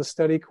can call the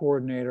study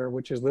coordinator,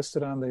 which is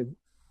listed on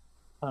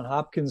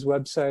Hopkins'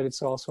 website.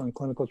 It's also on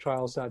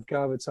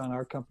clinicaltrials.gov. It's on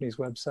our company's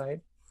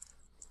website.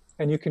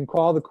 And you can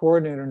call the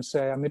coordinator and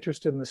say, I'm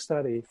interested in the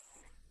study.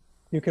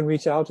 you can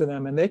reach out to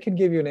them and they can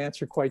give you an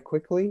answer quite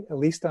quickly, at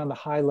least on the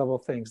high level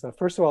things. Now,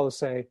 first of all, they'll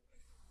say,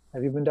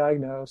 have you been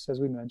diagnosed, as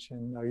we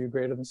mentioned? Are you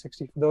greater than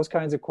 60? Those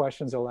kinds of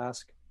questions they'll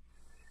ask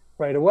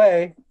right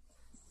away.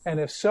 And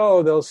if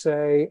so, they'll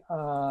say,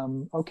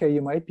 okay,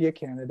 you might be a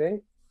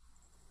candidate.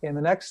 And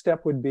the next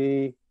step would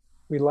be,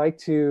 we'd like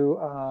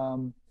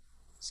to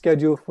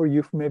schedule for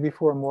you maybe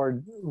for a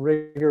more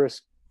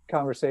rigorous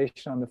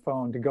conversation on the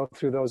phone to go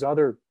through those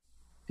other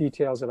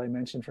details that I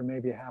mentioned for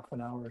maybe a half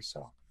an hour or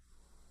so.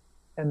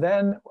 And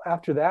then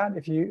after that,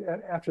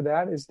 after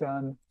that is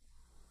done,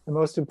 the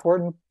most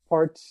important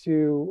part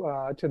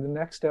to the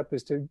next step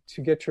is to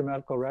get your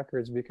medical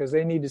records, because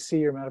they need to see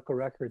your medical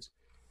records.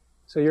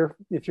 So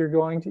if you're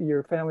going to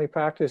your family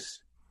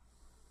practice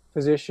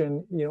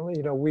physician,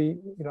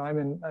 I'm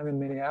in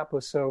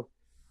Minneapolis, so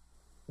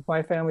if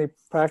my family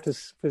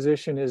practice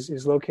physician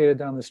is located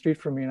down the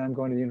street from me and I'm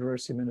going to the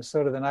University of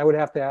Minnesota, then I would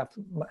have to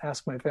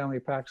ask my family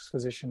practice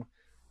physician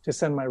to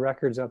send my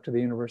records up to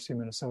the University of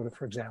Minnesota,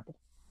 for example.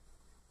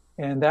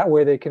 And that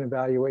way they can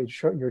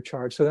evaluate your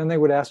charge. So then they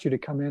would ask you to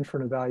come in for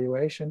an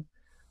evaluation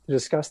to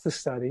discuss the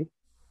study.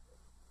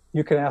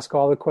 You can ask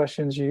all the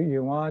questions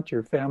you want.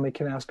 Your family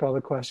can ask all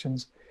the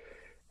questions.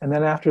 And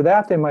then after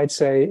that, they might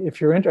say,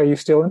 are you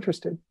still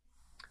interested?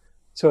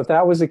 So if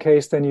that was the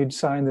case, then you'd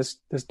sign this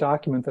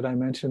document that I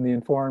mentioned, the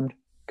informed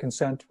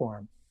consent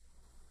form.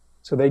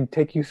 So they'd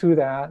take you through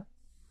that.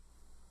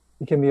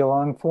 It can be a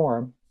long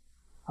form.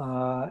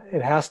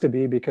 It has to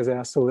be, because it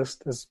has to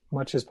list as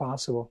much as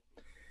possible.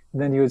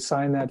 And then you would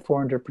sign that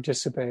form to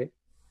participate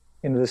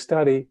into the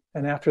study.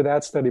 And after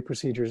that, study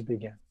procedures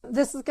begin.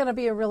 This is going to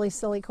be a really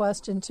silly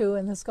question, too,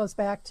 and this goes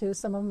back to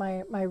some of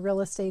my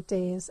real estate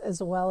days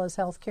as well as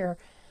healthcare.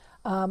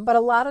 But a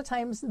lot of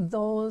times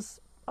those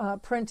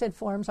printed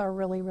forms are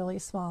really, really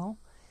small.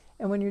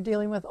 And when you're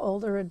dealing with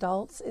older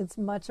adults, it's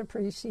much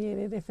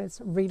appreciated if it's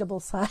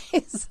readable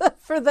size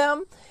for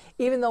them.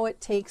 Even though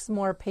it takes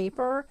more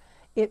paper,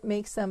 it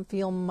makes them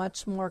feel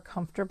much more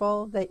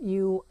comfortable that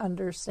you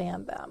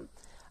understand them.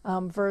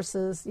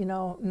 Versus,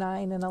 9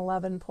 and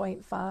 11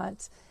 point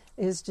font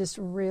is just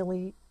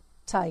really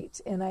tight.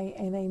 And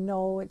I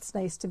know it's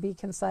nice to be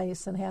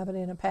concise and have it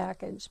in a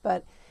package,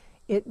 but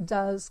it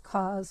does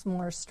cause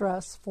more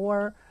stress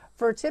for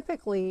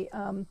typically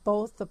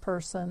both the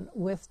person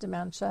with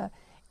dementia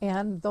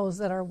and those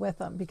that are with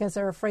them, because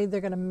they're afraid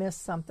they're going to miss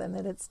something,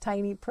 that it's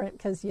tiny print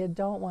because you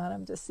don't want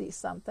them to see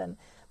something.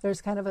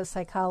 There's kind of a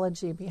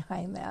psychology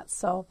behind that.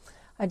 So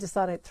I just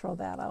thought I'd throw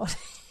that out.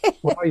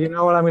 Well, you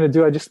know what I'm going to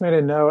do? I just made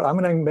a note. I'm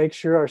going to make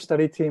sure our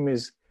study team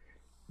is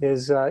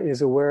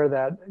aware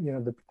that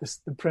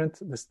the print,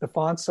 the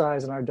font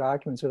size in our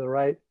documents are the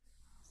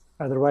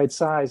right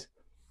size.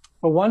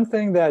 But one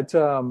thing that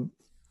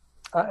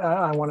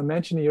I want to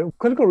mention to you,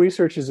 clinical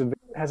research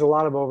has a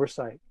lot of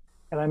oversight,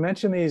 and I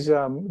mentioned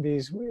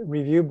these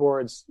review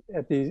boards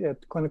at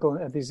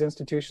these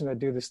institutions that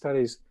do the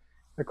studies.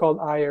 They're called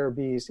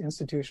IRBs,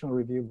 institutional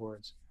review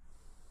boards.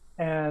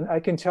 And I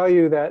can tell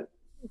you that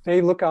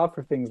they look out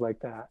for things like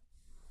that.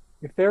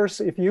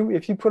 If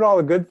you put all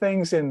the good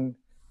things in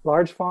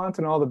large font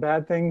and all the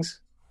bad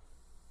things,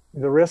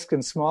 the risk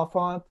in small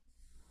font,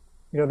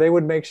 they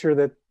would make sure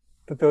that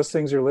those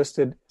things are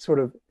listed sort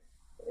of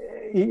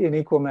in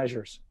equal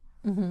measures.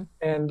 Mm-hmm.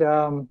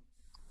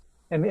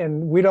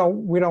 And we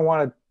don't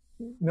want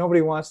to.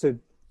 Nobody wants to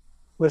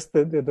list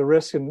the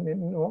risk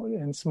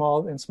in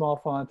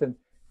small font.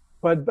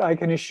 But I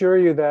can assure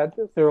you that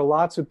there are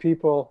lots of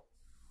people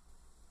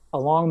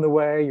along the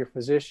way, your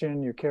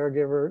physician, your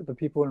caregiver, the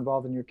people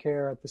involved in your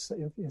care at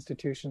the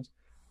institutions,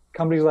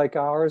 companies like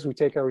ours, we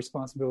take our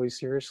responsibility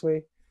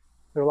seriously.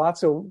 There are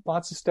lots of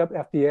steps,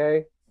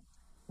 FDA,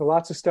 there are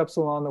lots of steps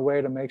along the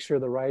way to make sure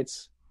the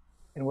rights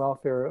and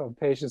welfare of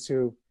patients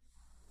who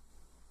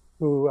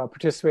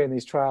participate in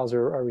these trials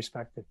are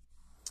respected.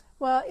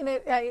 Well,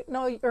 I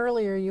know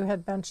earlier you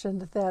had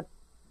mentioned that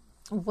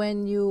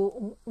when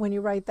you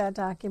write that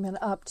document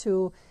up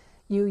to,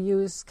 you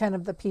use kind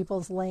of the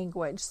people's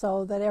language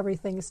so that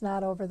everything's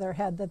not over their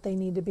head, that they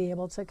need to be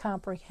able to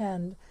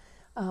comprehend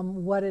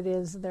what it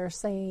is they're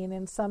saying.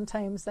 And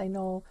sometimes I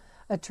know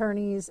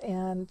attorneys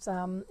and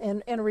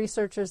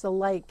researchers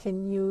alike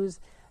can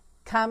use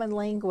common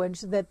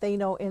language that they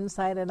know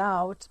inside and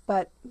out,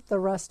 but the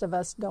rest of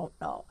us don't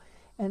know.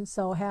 And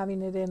so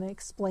having it in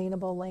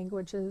explainable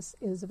language is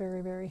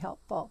very, very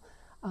helpful,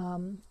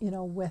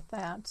 with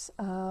that.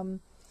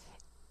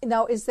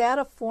 Now, is that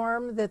a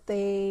form that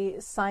they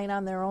sign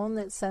on their own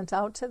that's sent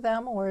out to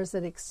them, or is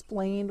it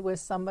explained with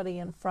somebody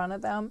in front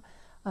of them?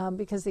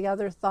 Because the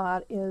other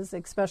thought is,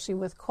 especially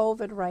with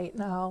COVID right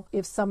now,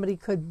 if somebody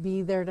could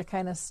be there to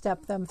kind of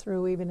step them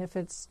through, even if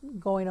it's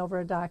going over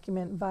a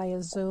document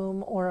via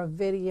Zoom or a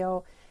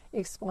video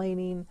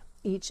explaining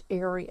each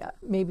area,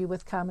 maybe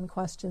with common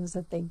questions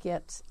that they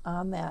get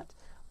on that,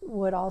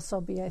 would also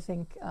be, I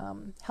think,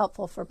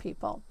 helpful for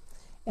people.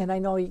 And I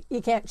know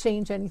you can't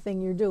change anything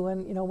you're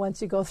doing,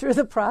 once you go through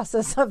the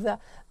process of the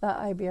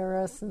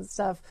IBRS and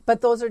stuff.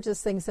 But those are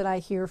just things that I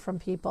hear from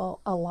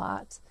people a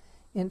lot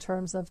in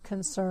terms of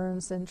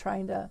concerns and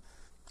trying to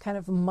kind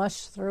of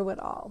mush through it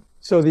all?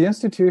 So the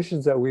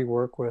institutions that we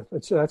work with,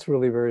 that's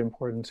really very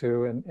important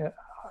too. And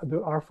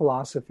our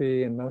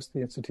philosophy and most of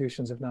the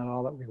institutions, if not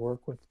all that we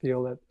work with,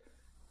 feel that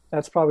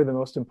that's probably the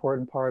most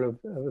important part of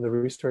the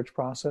research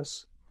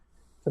process,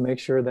 to make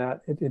sure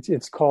that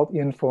it's called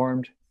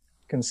informed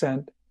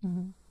consent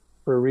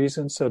for a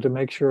reason. So to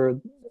make sure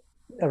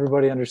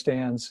everybody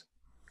understands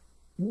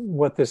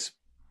what this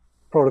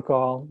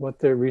protocol, what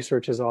the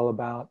research is all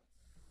about,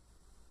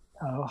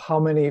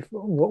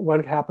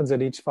 what happens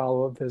at each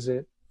follow-up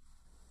visit,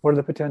 what are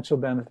the potential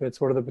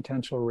benefits, what are the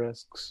potential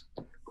risks,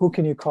 who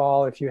can you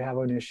call if you have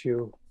an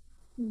issue,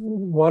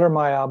 what are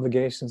my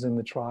obligations in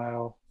the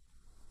trial,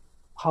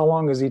 how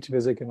long is each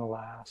visit going to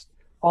last.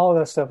 All of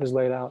that stuff is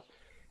laid out.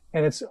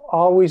 And it's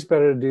always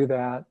better to do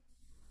that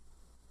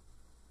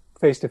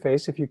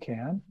face-to-face if you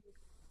can,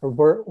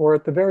 or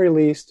at the very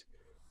least,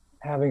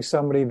 having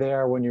somebody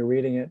there when you're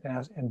reading it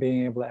and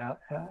being able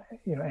to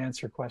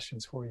answer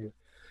questions for you.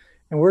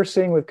 And we're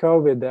seeing with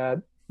COVID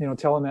that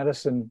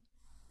telemedicine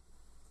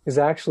has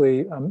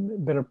actually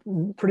been a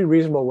pretty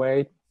reasonable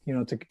way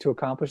to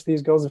accomplish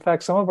these goals. In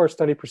fact, some of our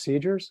study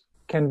procedures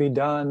can be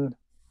done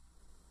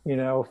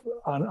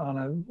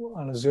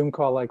on a Zoom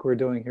call like we're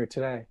doing here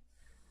today.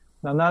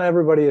 Now, not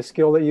everybody is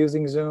skilled at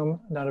using Zoom.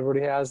 Not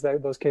everybody has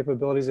those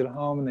capabilities at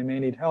home, and they may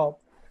need help.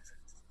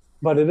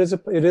 But it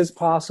is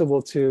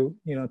possible to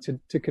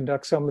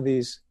conduct some of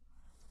these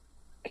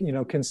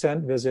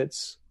consent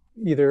visits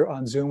either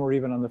on Zoom or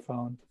even on the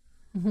phone.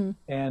 Mm-hmm.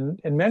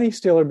 And many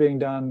still are being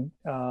done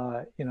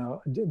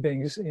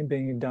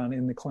being done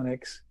in the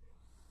clinics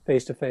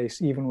face to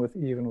face, even with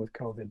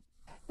COVID.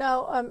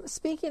 Now,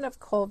 speaking of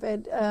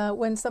COVID,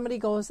 when somebody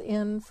goes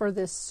in for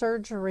this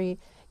surgery,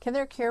 can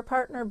their care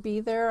partner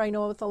be there? I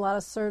know with a lot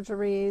of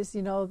surgeries,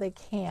 they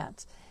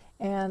can't.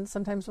 And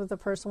sometimes with a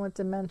person with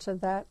dementia,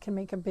 that can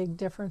make a big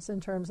difference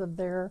in terms of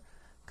their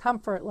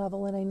comfort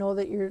level. And I know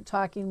that you're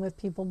talking with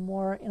people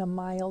more in a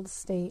mild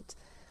state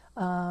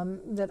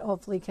that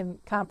hopefully can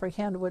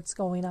comprehend what's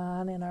going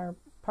on and are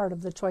part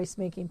of the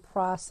choice-making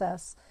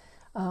process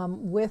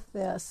with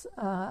this.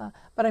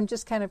 But I'm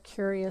just kind of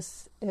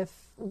curious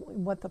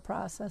what the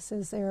process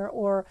is there,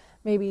 or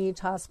maybe each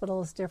hospital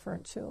is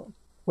different too.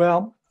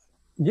 Well,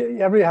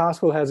 every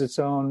hospital has its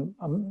own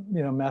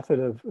method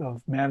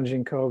of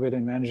managing COVID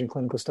and managing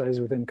clinical studies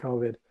within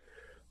COVID.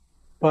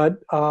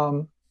 But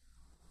so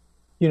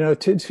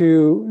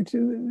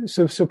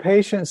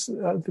patients,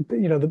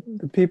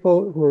 the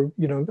people who are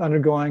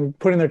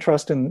putting their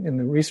trust in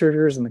the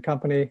researchers and the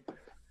company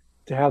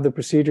to have the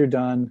procedure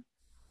done,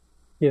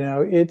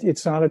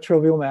 it's not a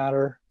trivial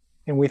matter,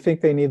 and we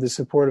think they need the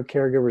support of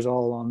caregivers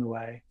all along the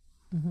way,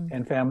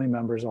 and family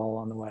members all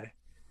along the way.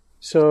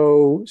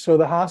 So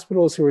the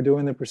hospitals who are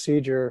doing the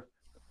procedure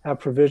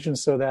have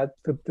provisions so that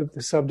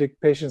the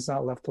patient's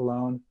not left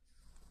alone.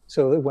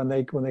 So that when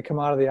they come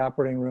out of the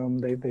operating room,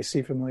 they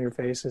see familiar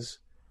faces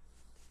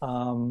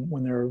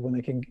when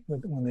they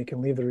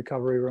can leave the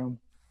recovery room.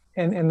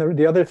 And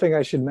the other thing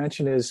I should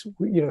mention is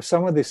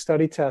some of the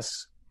study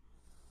tests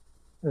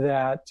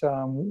that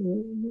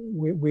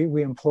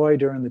we employ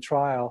during the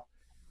trial,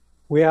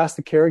 we ask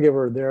the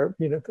caregiver.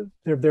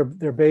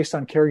 They're based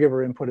on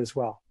caregiver input as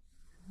well.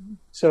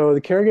 So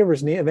the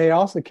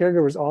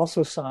caregivers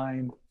also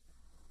sign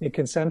a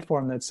consent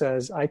form that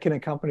says I can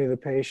accompany the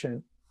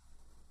patient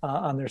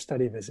on their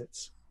study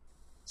visits.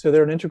 So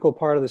they're an integral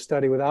part of the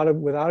study. Without a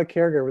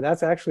caregiver,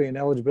 that's actually an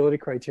eligibility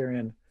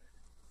criterion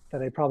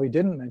that I probably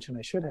didn't mention.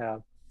 I should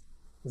have,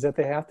 is that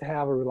they have to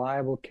have a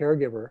reliable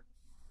caregiver.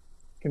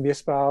 Can be a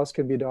spouse,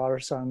 can be a daughter,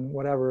 son,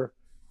 whatever,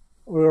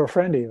 or a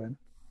friend even,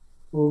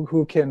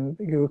 who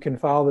can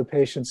follow the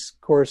patient's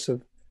course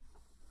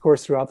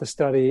throughout the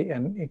study,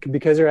 and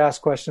because they're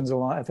asked questions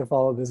at the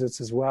follow-up visits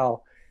as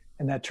well,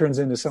 and that turns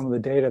into some of the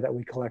data that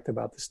we collect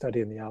about the study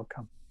and the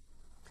outcome.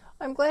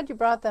 I'm glad you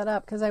brought that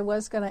up, because I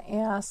was going to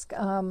ask,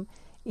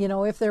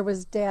 if there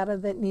was data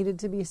that needed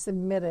to be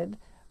submitted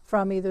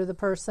from either the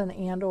person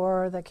and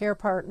or the care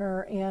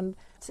partner, and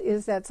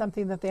is that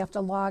something that they have to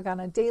log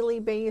on a daily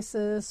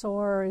basis,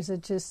 or is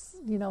it just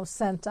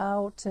sent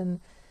out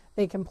and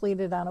they complete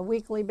it on a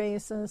weekly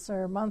basis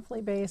or monthly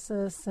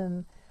basis,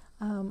 and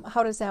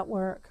how does that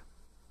work?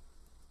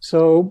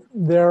 So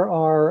there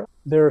are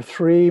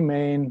three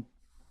main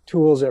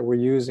tools that we're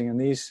using, and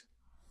these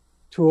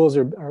tools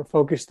are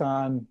focused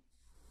on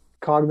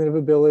cognitive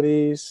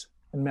abilities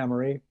and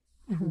memory,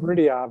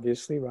 pretty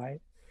obviously, right?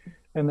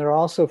 And they're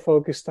also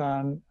focused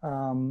on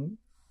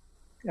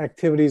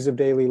activities of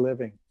daily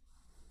living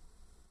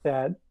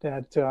that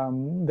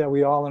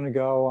we all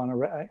undergo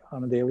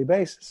on a daily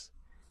basis.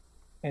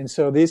 And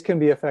so these can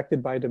be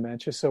affected by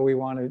dementia. So we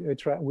want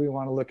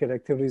to look at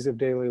activities of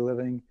daily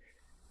living,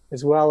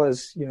 as well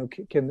as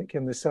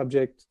can the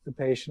subject, the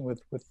patient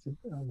with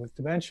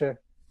dementia,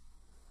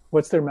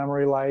 what's their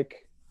memory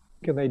like?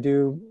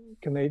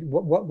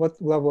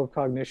 What level of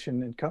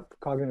cognition and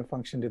cognitive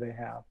function do they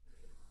have?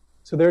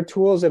 So there are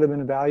tools that have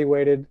been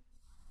validated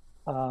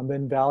and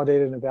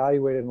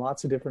evaluated in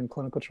lots of different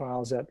clinical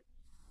trials that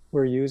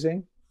we're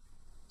using.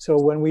 So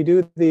when we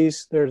do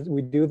these,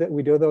 we do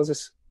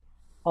those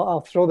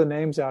I'll throw the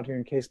names out here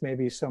in case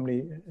maybe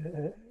somebody,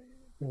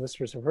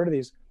 listeners have heard of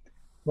these.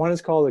 One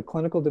is called the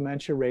Clinical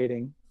Dementia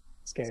Rating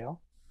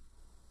Scale.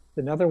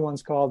 Another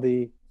one's called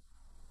the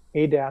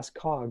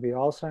ADAS-COG, the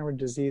Alzheimer's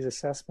Disease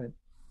Assessment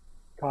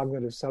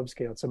Cognitive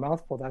Subscale. It's a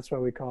mouthful. That's why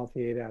we call it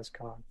the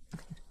ADAS-COG.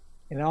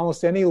 In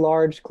almost any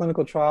large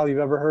clinical trial you've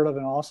ever heard of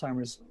in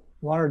Alzheimer's,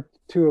 one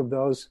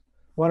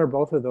or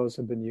both of those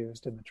have been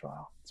used in the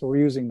trial. So we're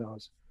using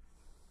those.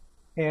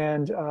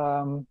 And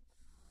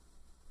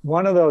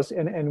one of those,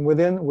 and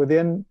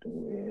within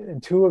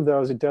two of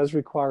those, it does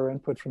require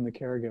input from the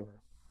caregiver.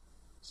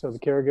 So the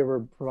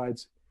caregiver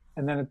provides,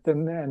 and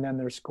then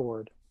they're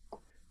scored.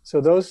 So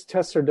those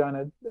tests are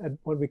done at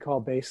what we call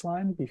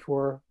baseline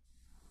before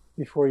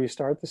you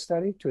start the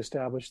study to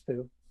establish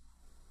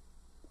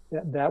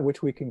that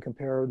which we can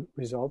compare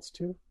results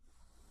to.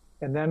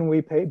 And then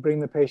we bring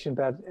the patient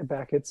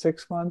back at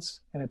 6 months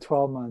and at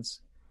 12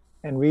 months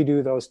and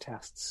redo those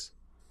tests.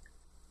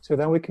 So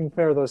then we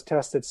compare those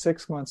tests at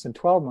 6 months and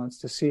 12 months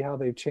to see how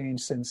they've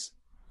changed since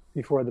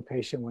before the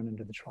patient went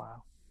into the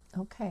trial.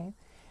 Okay.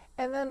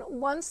 And then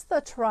once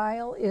the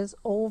trial is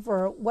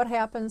over, what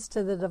happens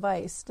to the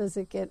device? Does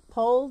it get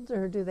pulled,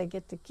 or do they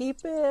get to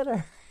keep it?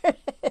 Or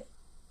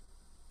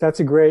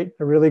That's a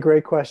really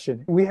great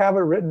question. We have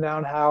it written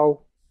down how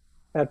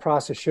that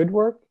process should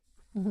work.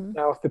 Mm-hmm.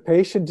 Now, if the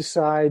patient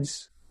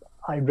decides,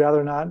 I'd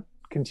rather not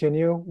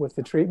continue with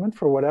the treatment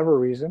for whatever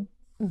reason,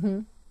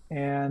 mm-hmm.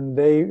 and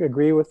they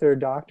agree with their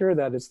doctor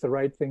that it's the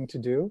right thing to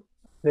do,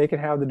 they can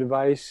have the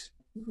device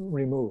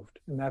removed.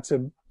 And that's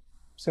a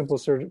simple,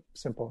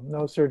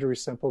 no surgery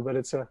simple, but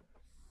it's a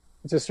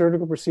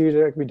surgical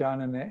procedure that can be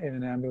done in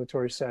an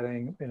ambulatory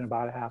setting in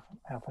about half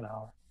an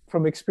hour.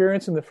 From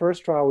experience in the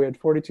first trial, we had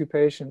 42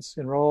 patients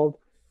enrolled.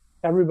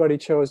 Everybody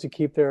chose to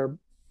keep their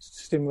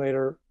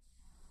stimulator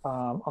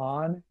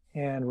on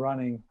and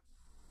running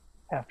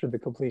after the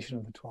completion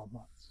of the 12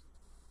 months.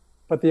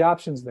 But the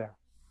option's there.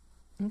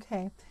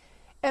 Okay.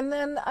 And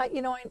then,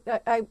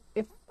 I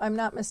if I'm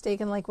not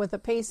mistaken, like with a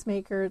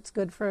pacemaker, it's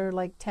good for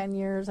like 10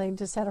 years. I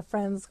just had a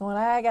friend going,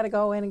 I got to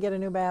go in and get a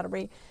new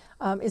battery.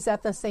 Is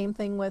that the same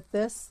thing with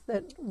this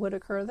that would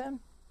occur then?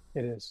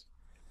 It is.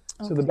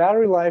 Okay. So the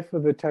battery life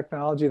of the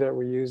technology that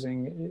we're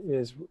using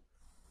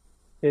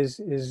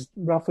is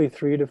roughly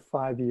 3 to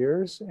 5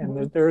 years. And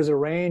mm-hmm. there is a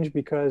range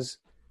because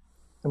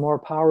the more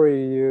power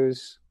you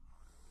use,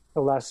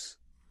 the less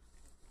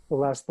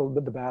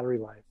the battery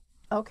life.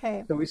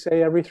 Okay. So we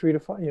say every 3 to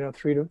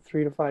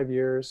 5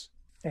 years,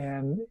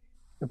 and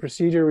the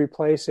procedure to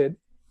replace it,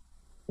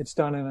 it's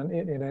done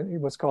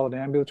in what's called an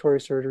ambulatory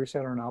surgery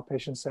center, an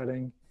outpatient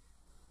setting.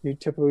 You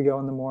typically go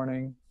in the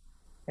morning,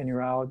 and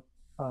you're out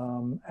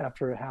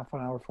after a half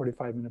an hour,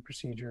 45-minute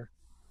procedure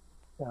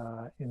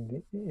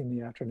in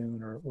the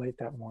afternoon or late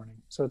that morning.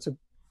 So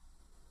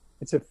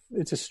it's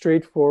a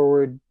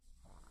straightforward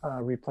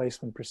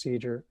replacement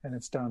procedure, and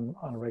it's done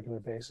on a regular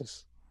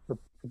basis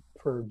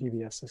for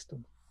DBS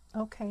systems.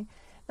 Okay.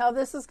 Now,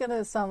 this is going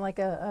to sound like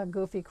a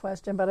goofy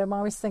question, but I'm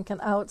always thinking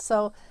out.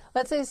 So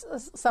let's say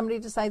somebody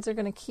decides they're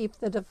going to keep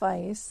the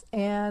device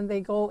and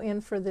they go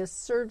in for this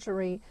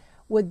surgery.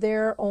 Would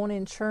their own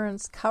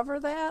insurance cover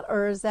that,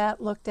 or is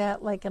that looked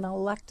at like an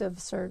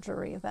elective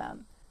surgery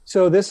then?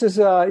 So these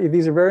are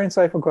very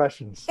insightful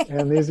questions,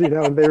 and these, they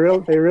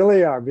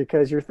really are,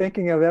 because you're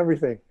thinking of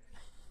everything.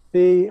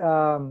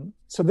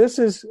 So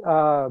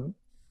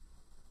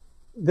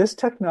this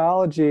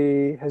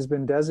technology has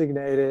been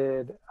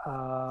designated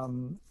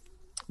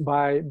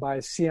by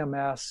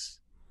CMS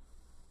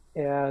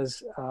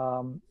as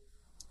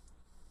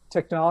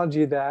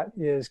technology that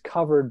is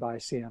covered by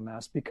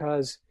CMS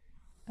because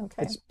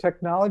it's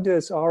technology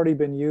that's already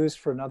been used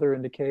for another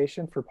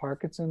indication. For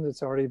Parkinson's,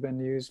 it's already been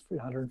used for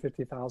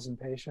 150,000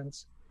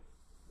 patients.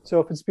 So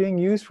if it's being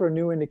used for a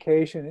new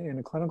indication in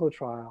a clinical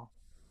trial,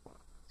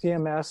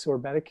 CMS or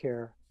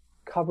Medicare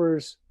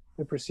covers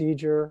the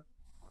procedure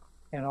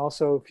and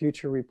also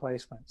future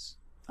replacements.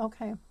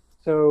 Okay.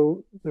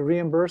 So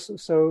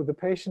the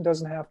patient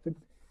doesn't have to,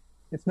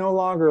 it's no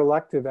longer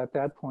elective at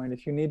that point.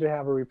 If you need to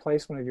have a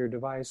replacement of your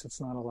device, it's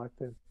not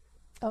elective.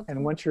 Okay.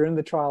 And once you're in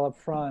the trial up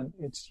front,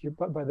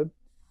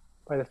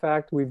 by the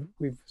fact we've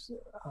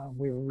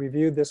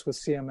reviewed this with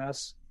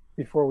CMS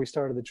before we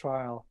started the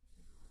trial,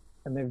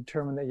 and they've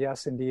determined that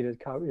yes, indeed, it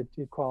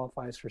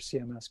qualifies for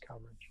CMS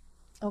coverage.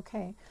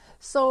 Okay.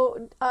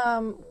 So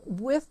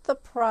with the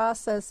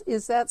process,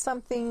 is that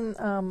something,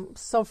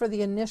 so for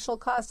the initial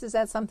cost, is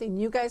that something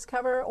you guys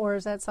cover, or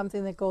is that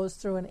something that goes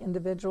through an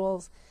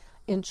individual's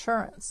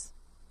insurance?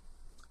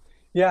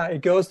 Yeah,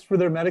 it goes through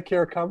their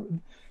Medicare cover.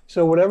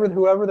 So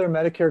whoever their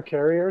Medicare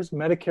carriers,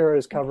 Medicare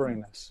is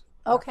covering this.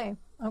 Okay.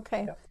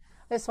 Yeah.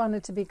 I just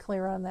wanted to be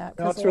clear on that.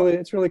 No, it's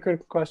really a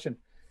critical question.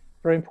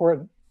 Very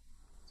important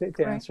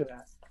to answer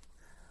that.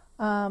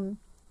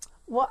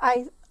 Well,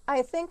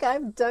 I think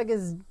I've dug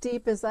as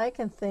deep as I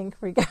can think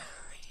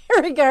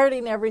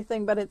regarding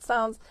everything, but it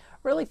sounds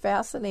really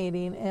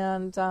fascinating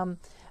and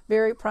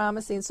very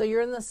promising. So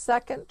you're in the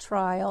second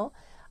trial.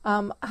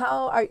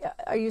 How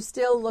are you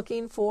still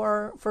looking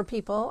for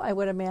people, I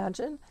would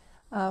imagine?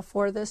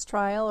 for this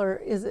trial, or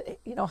is it,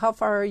 how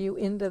far are you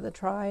into the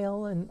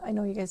trial? And I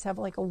know you guys have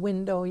like a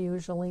window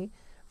usually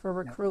for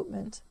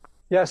recruitment.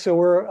 Yeah, so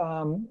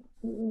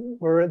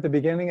we're at the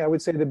beginning, I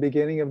would say the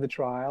beginning of the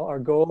trial. Our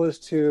goal is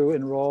to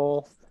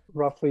enroll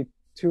roughly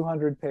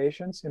 200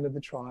 patients into the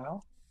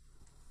trial.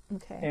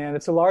 Okay. And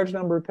it's a large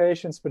number of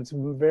patients, but it's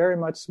very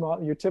much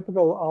small. Your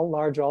typical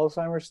large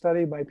Alzheimer's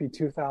study might be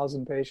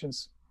 2,000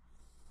 patients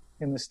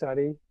in the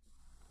study,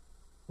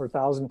 or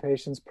 1,000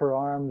 patients per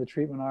arm, the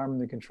treatment arm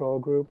and the control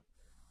group.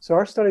 So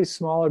our study is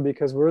smaller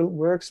because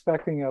we're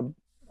expecting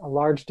a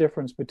large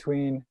difference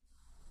between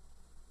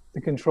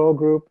the control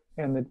group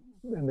and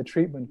the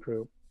treatment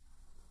group.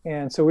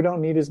 And so we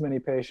don't need as many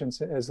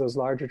patients as those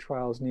larger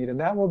trials need. And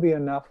that will be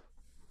enough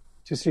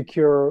to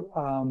secure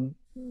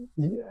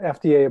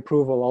FDA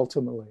approval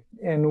ultimately.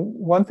 And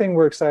one thing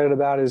we're excited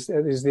about is the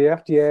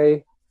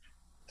FDA,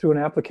 through an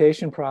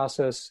application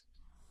process,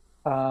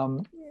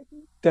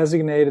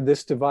 designated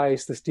this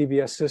device, this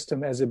DBS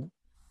system, as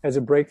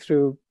a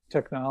breakthrough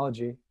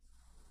technology,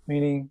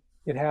 meaning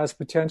it has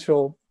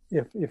potential,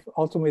 if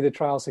ultimately the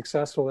trial is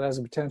successful, it has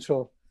a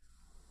potential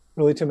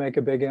really to make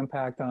a big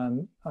impact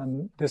on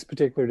this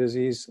particular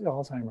disease,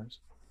 Alzheimer's.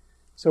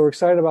 So we're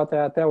excited about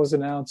that. That was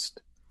announced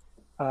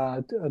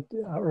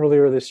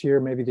earlier this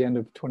year, maybe the end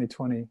of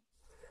 2020.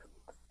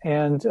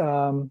 And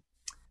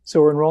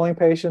so we're enrolling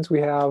patients. We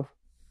have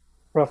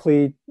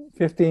roughly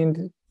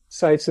 15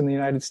 sites in the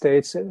United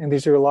States, and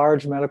these are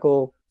large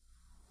medical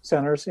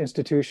centers,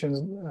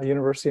 institutions,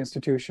 university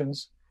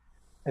institutions.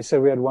 I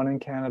said we had one in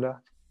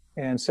Canada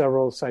and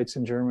several sites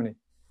in Germany.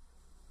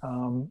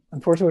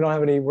 Unfortunately, we don't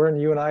have any.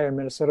 You and I are in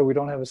Minnesota. We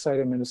don't have a site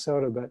in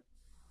Minnesota, but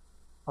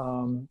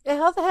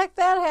how the heck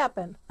that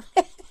happened?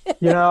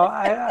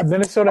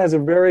 Minnesota has a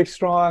very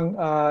strong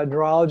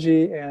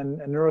neurology and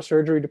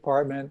neurosurgery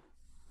department,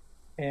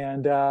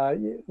 and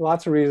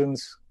lots of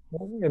reasons.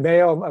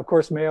 Mayo, of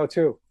course, Mayo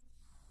too.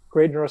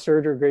 Great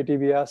neurosurgery, great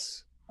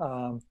DBS.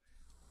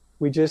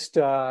 We just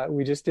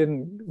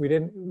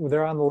didn't.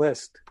 They're on the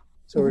list,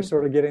 so we're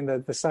sort of getting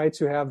the sites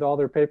who have all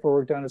their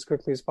paperwork done as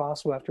quickly as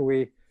possible after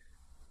we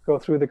go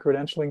through the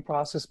credentialing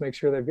process, make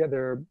sure they've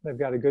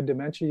got a good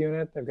dementia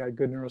unit, they've got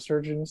good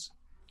neurosurgeons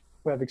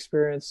who have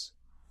experience,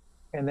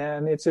 and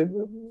then it's a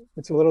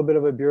little bit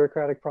of a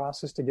bureaucratic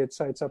process to get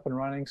sites up and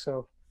running.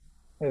 So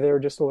they were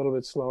just a little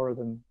bit slower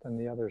than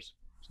the others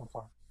so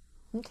far.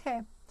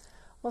 Okay,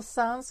 well,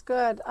 sounds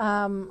good.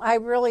 I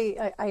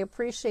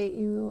appreciate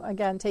you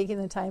again taking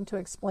the time to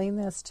explain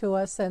this to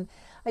us, and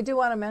I do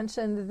want to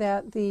mention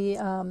that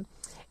the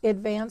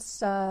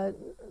Advanced 2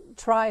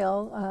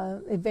 trial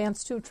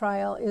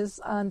is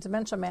on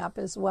Dementia Map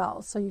as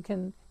well, so you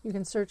can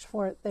search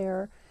for it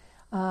there,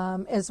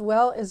 as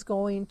well as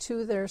going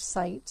to their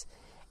site.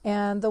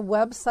 And the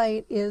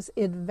website is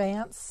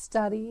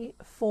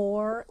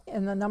advancedstudy4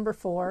 and the number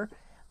 4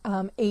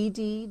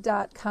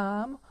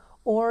 ad.com,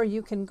 or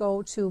you can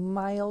go to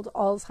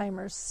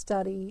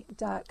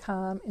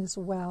mildalzheimersstudy.com as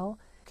well.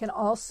 You can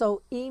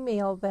also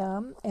email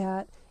them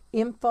at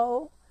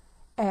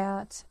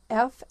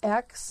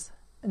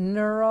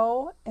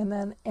info@fxneuro and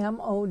then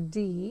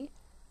mod.com.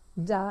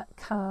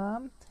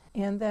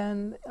 And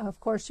then,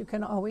 of course, you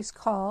can always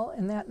call,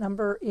 and that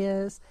number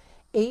is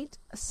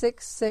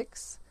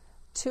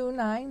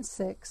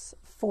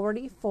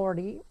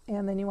 866-296-4040,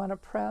 and then you want to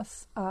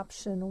press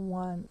option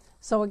 1.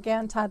 So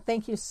again, Todd,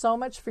 thank you so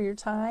much for your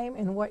time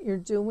and what you're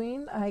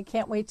doing. I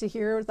can't wait to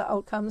hear the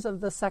outcomes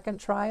of the second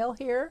trial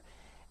here,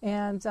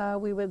 and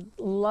we would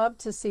love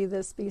to see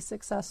this be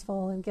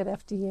successful and get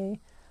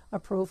FDA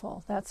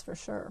approval, that's for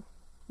sure.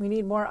 We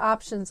need more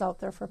options out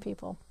there for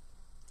people.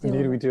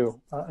 Indeed we do.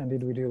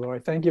 Indeed we do, Lori.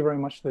 Thank you very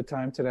much for the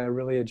time today. I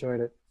really enjoyed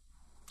it.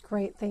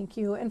 Great, thank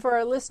you. And for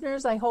our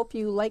listeners, I hope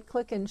you like,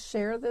 click, and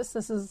share this.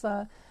 This is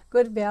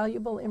good,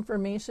 valuable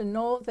information.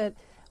 Know that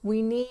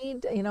we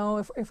need,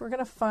 if we're going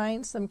to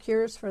find some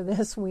cures for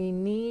this, we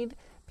need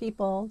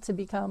people to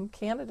become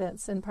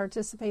candidates and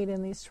participate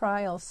in these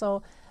trials.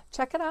 So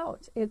check it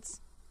out.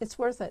 It's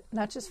worth it,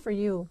 not just for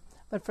you,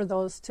 but for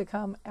those to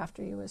come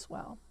after you as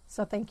well.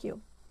 So thank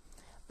you.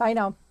 Bye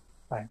now.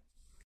 Bye.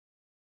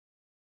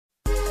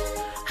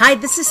 Hi,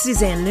 this is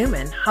Suzanne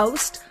Newman,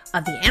 host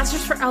of the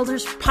Answers for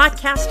Elders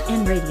podcast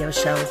and radio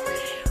show.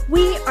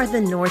 We are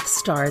the North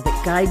Star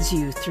that guides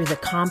you through the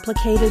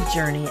complicated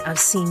journey of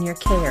senior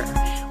care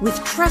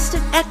with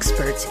trusted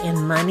experts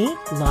in money,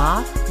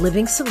 law,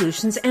 living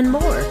solutions, and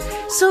more.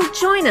 So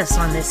join us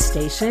on this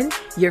station,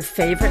 your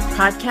favorite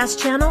podcast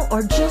channel,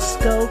 or just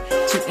go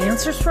to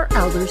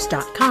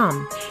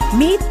AnswersForElders.com.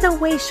 Meet the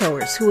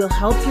Wayshowers who will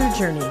help your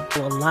journey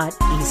go a lot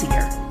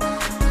easier.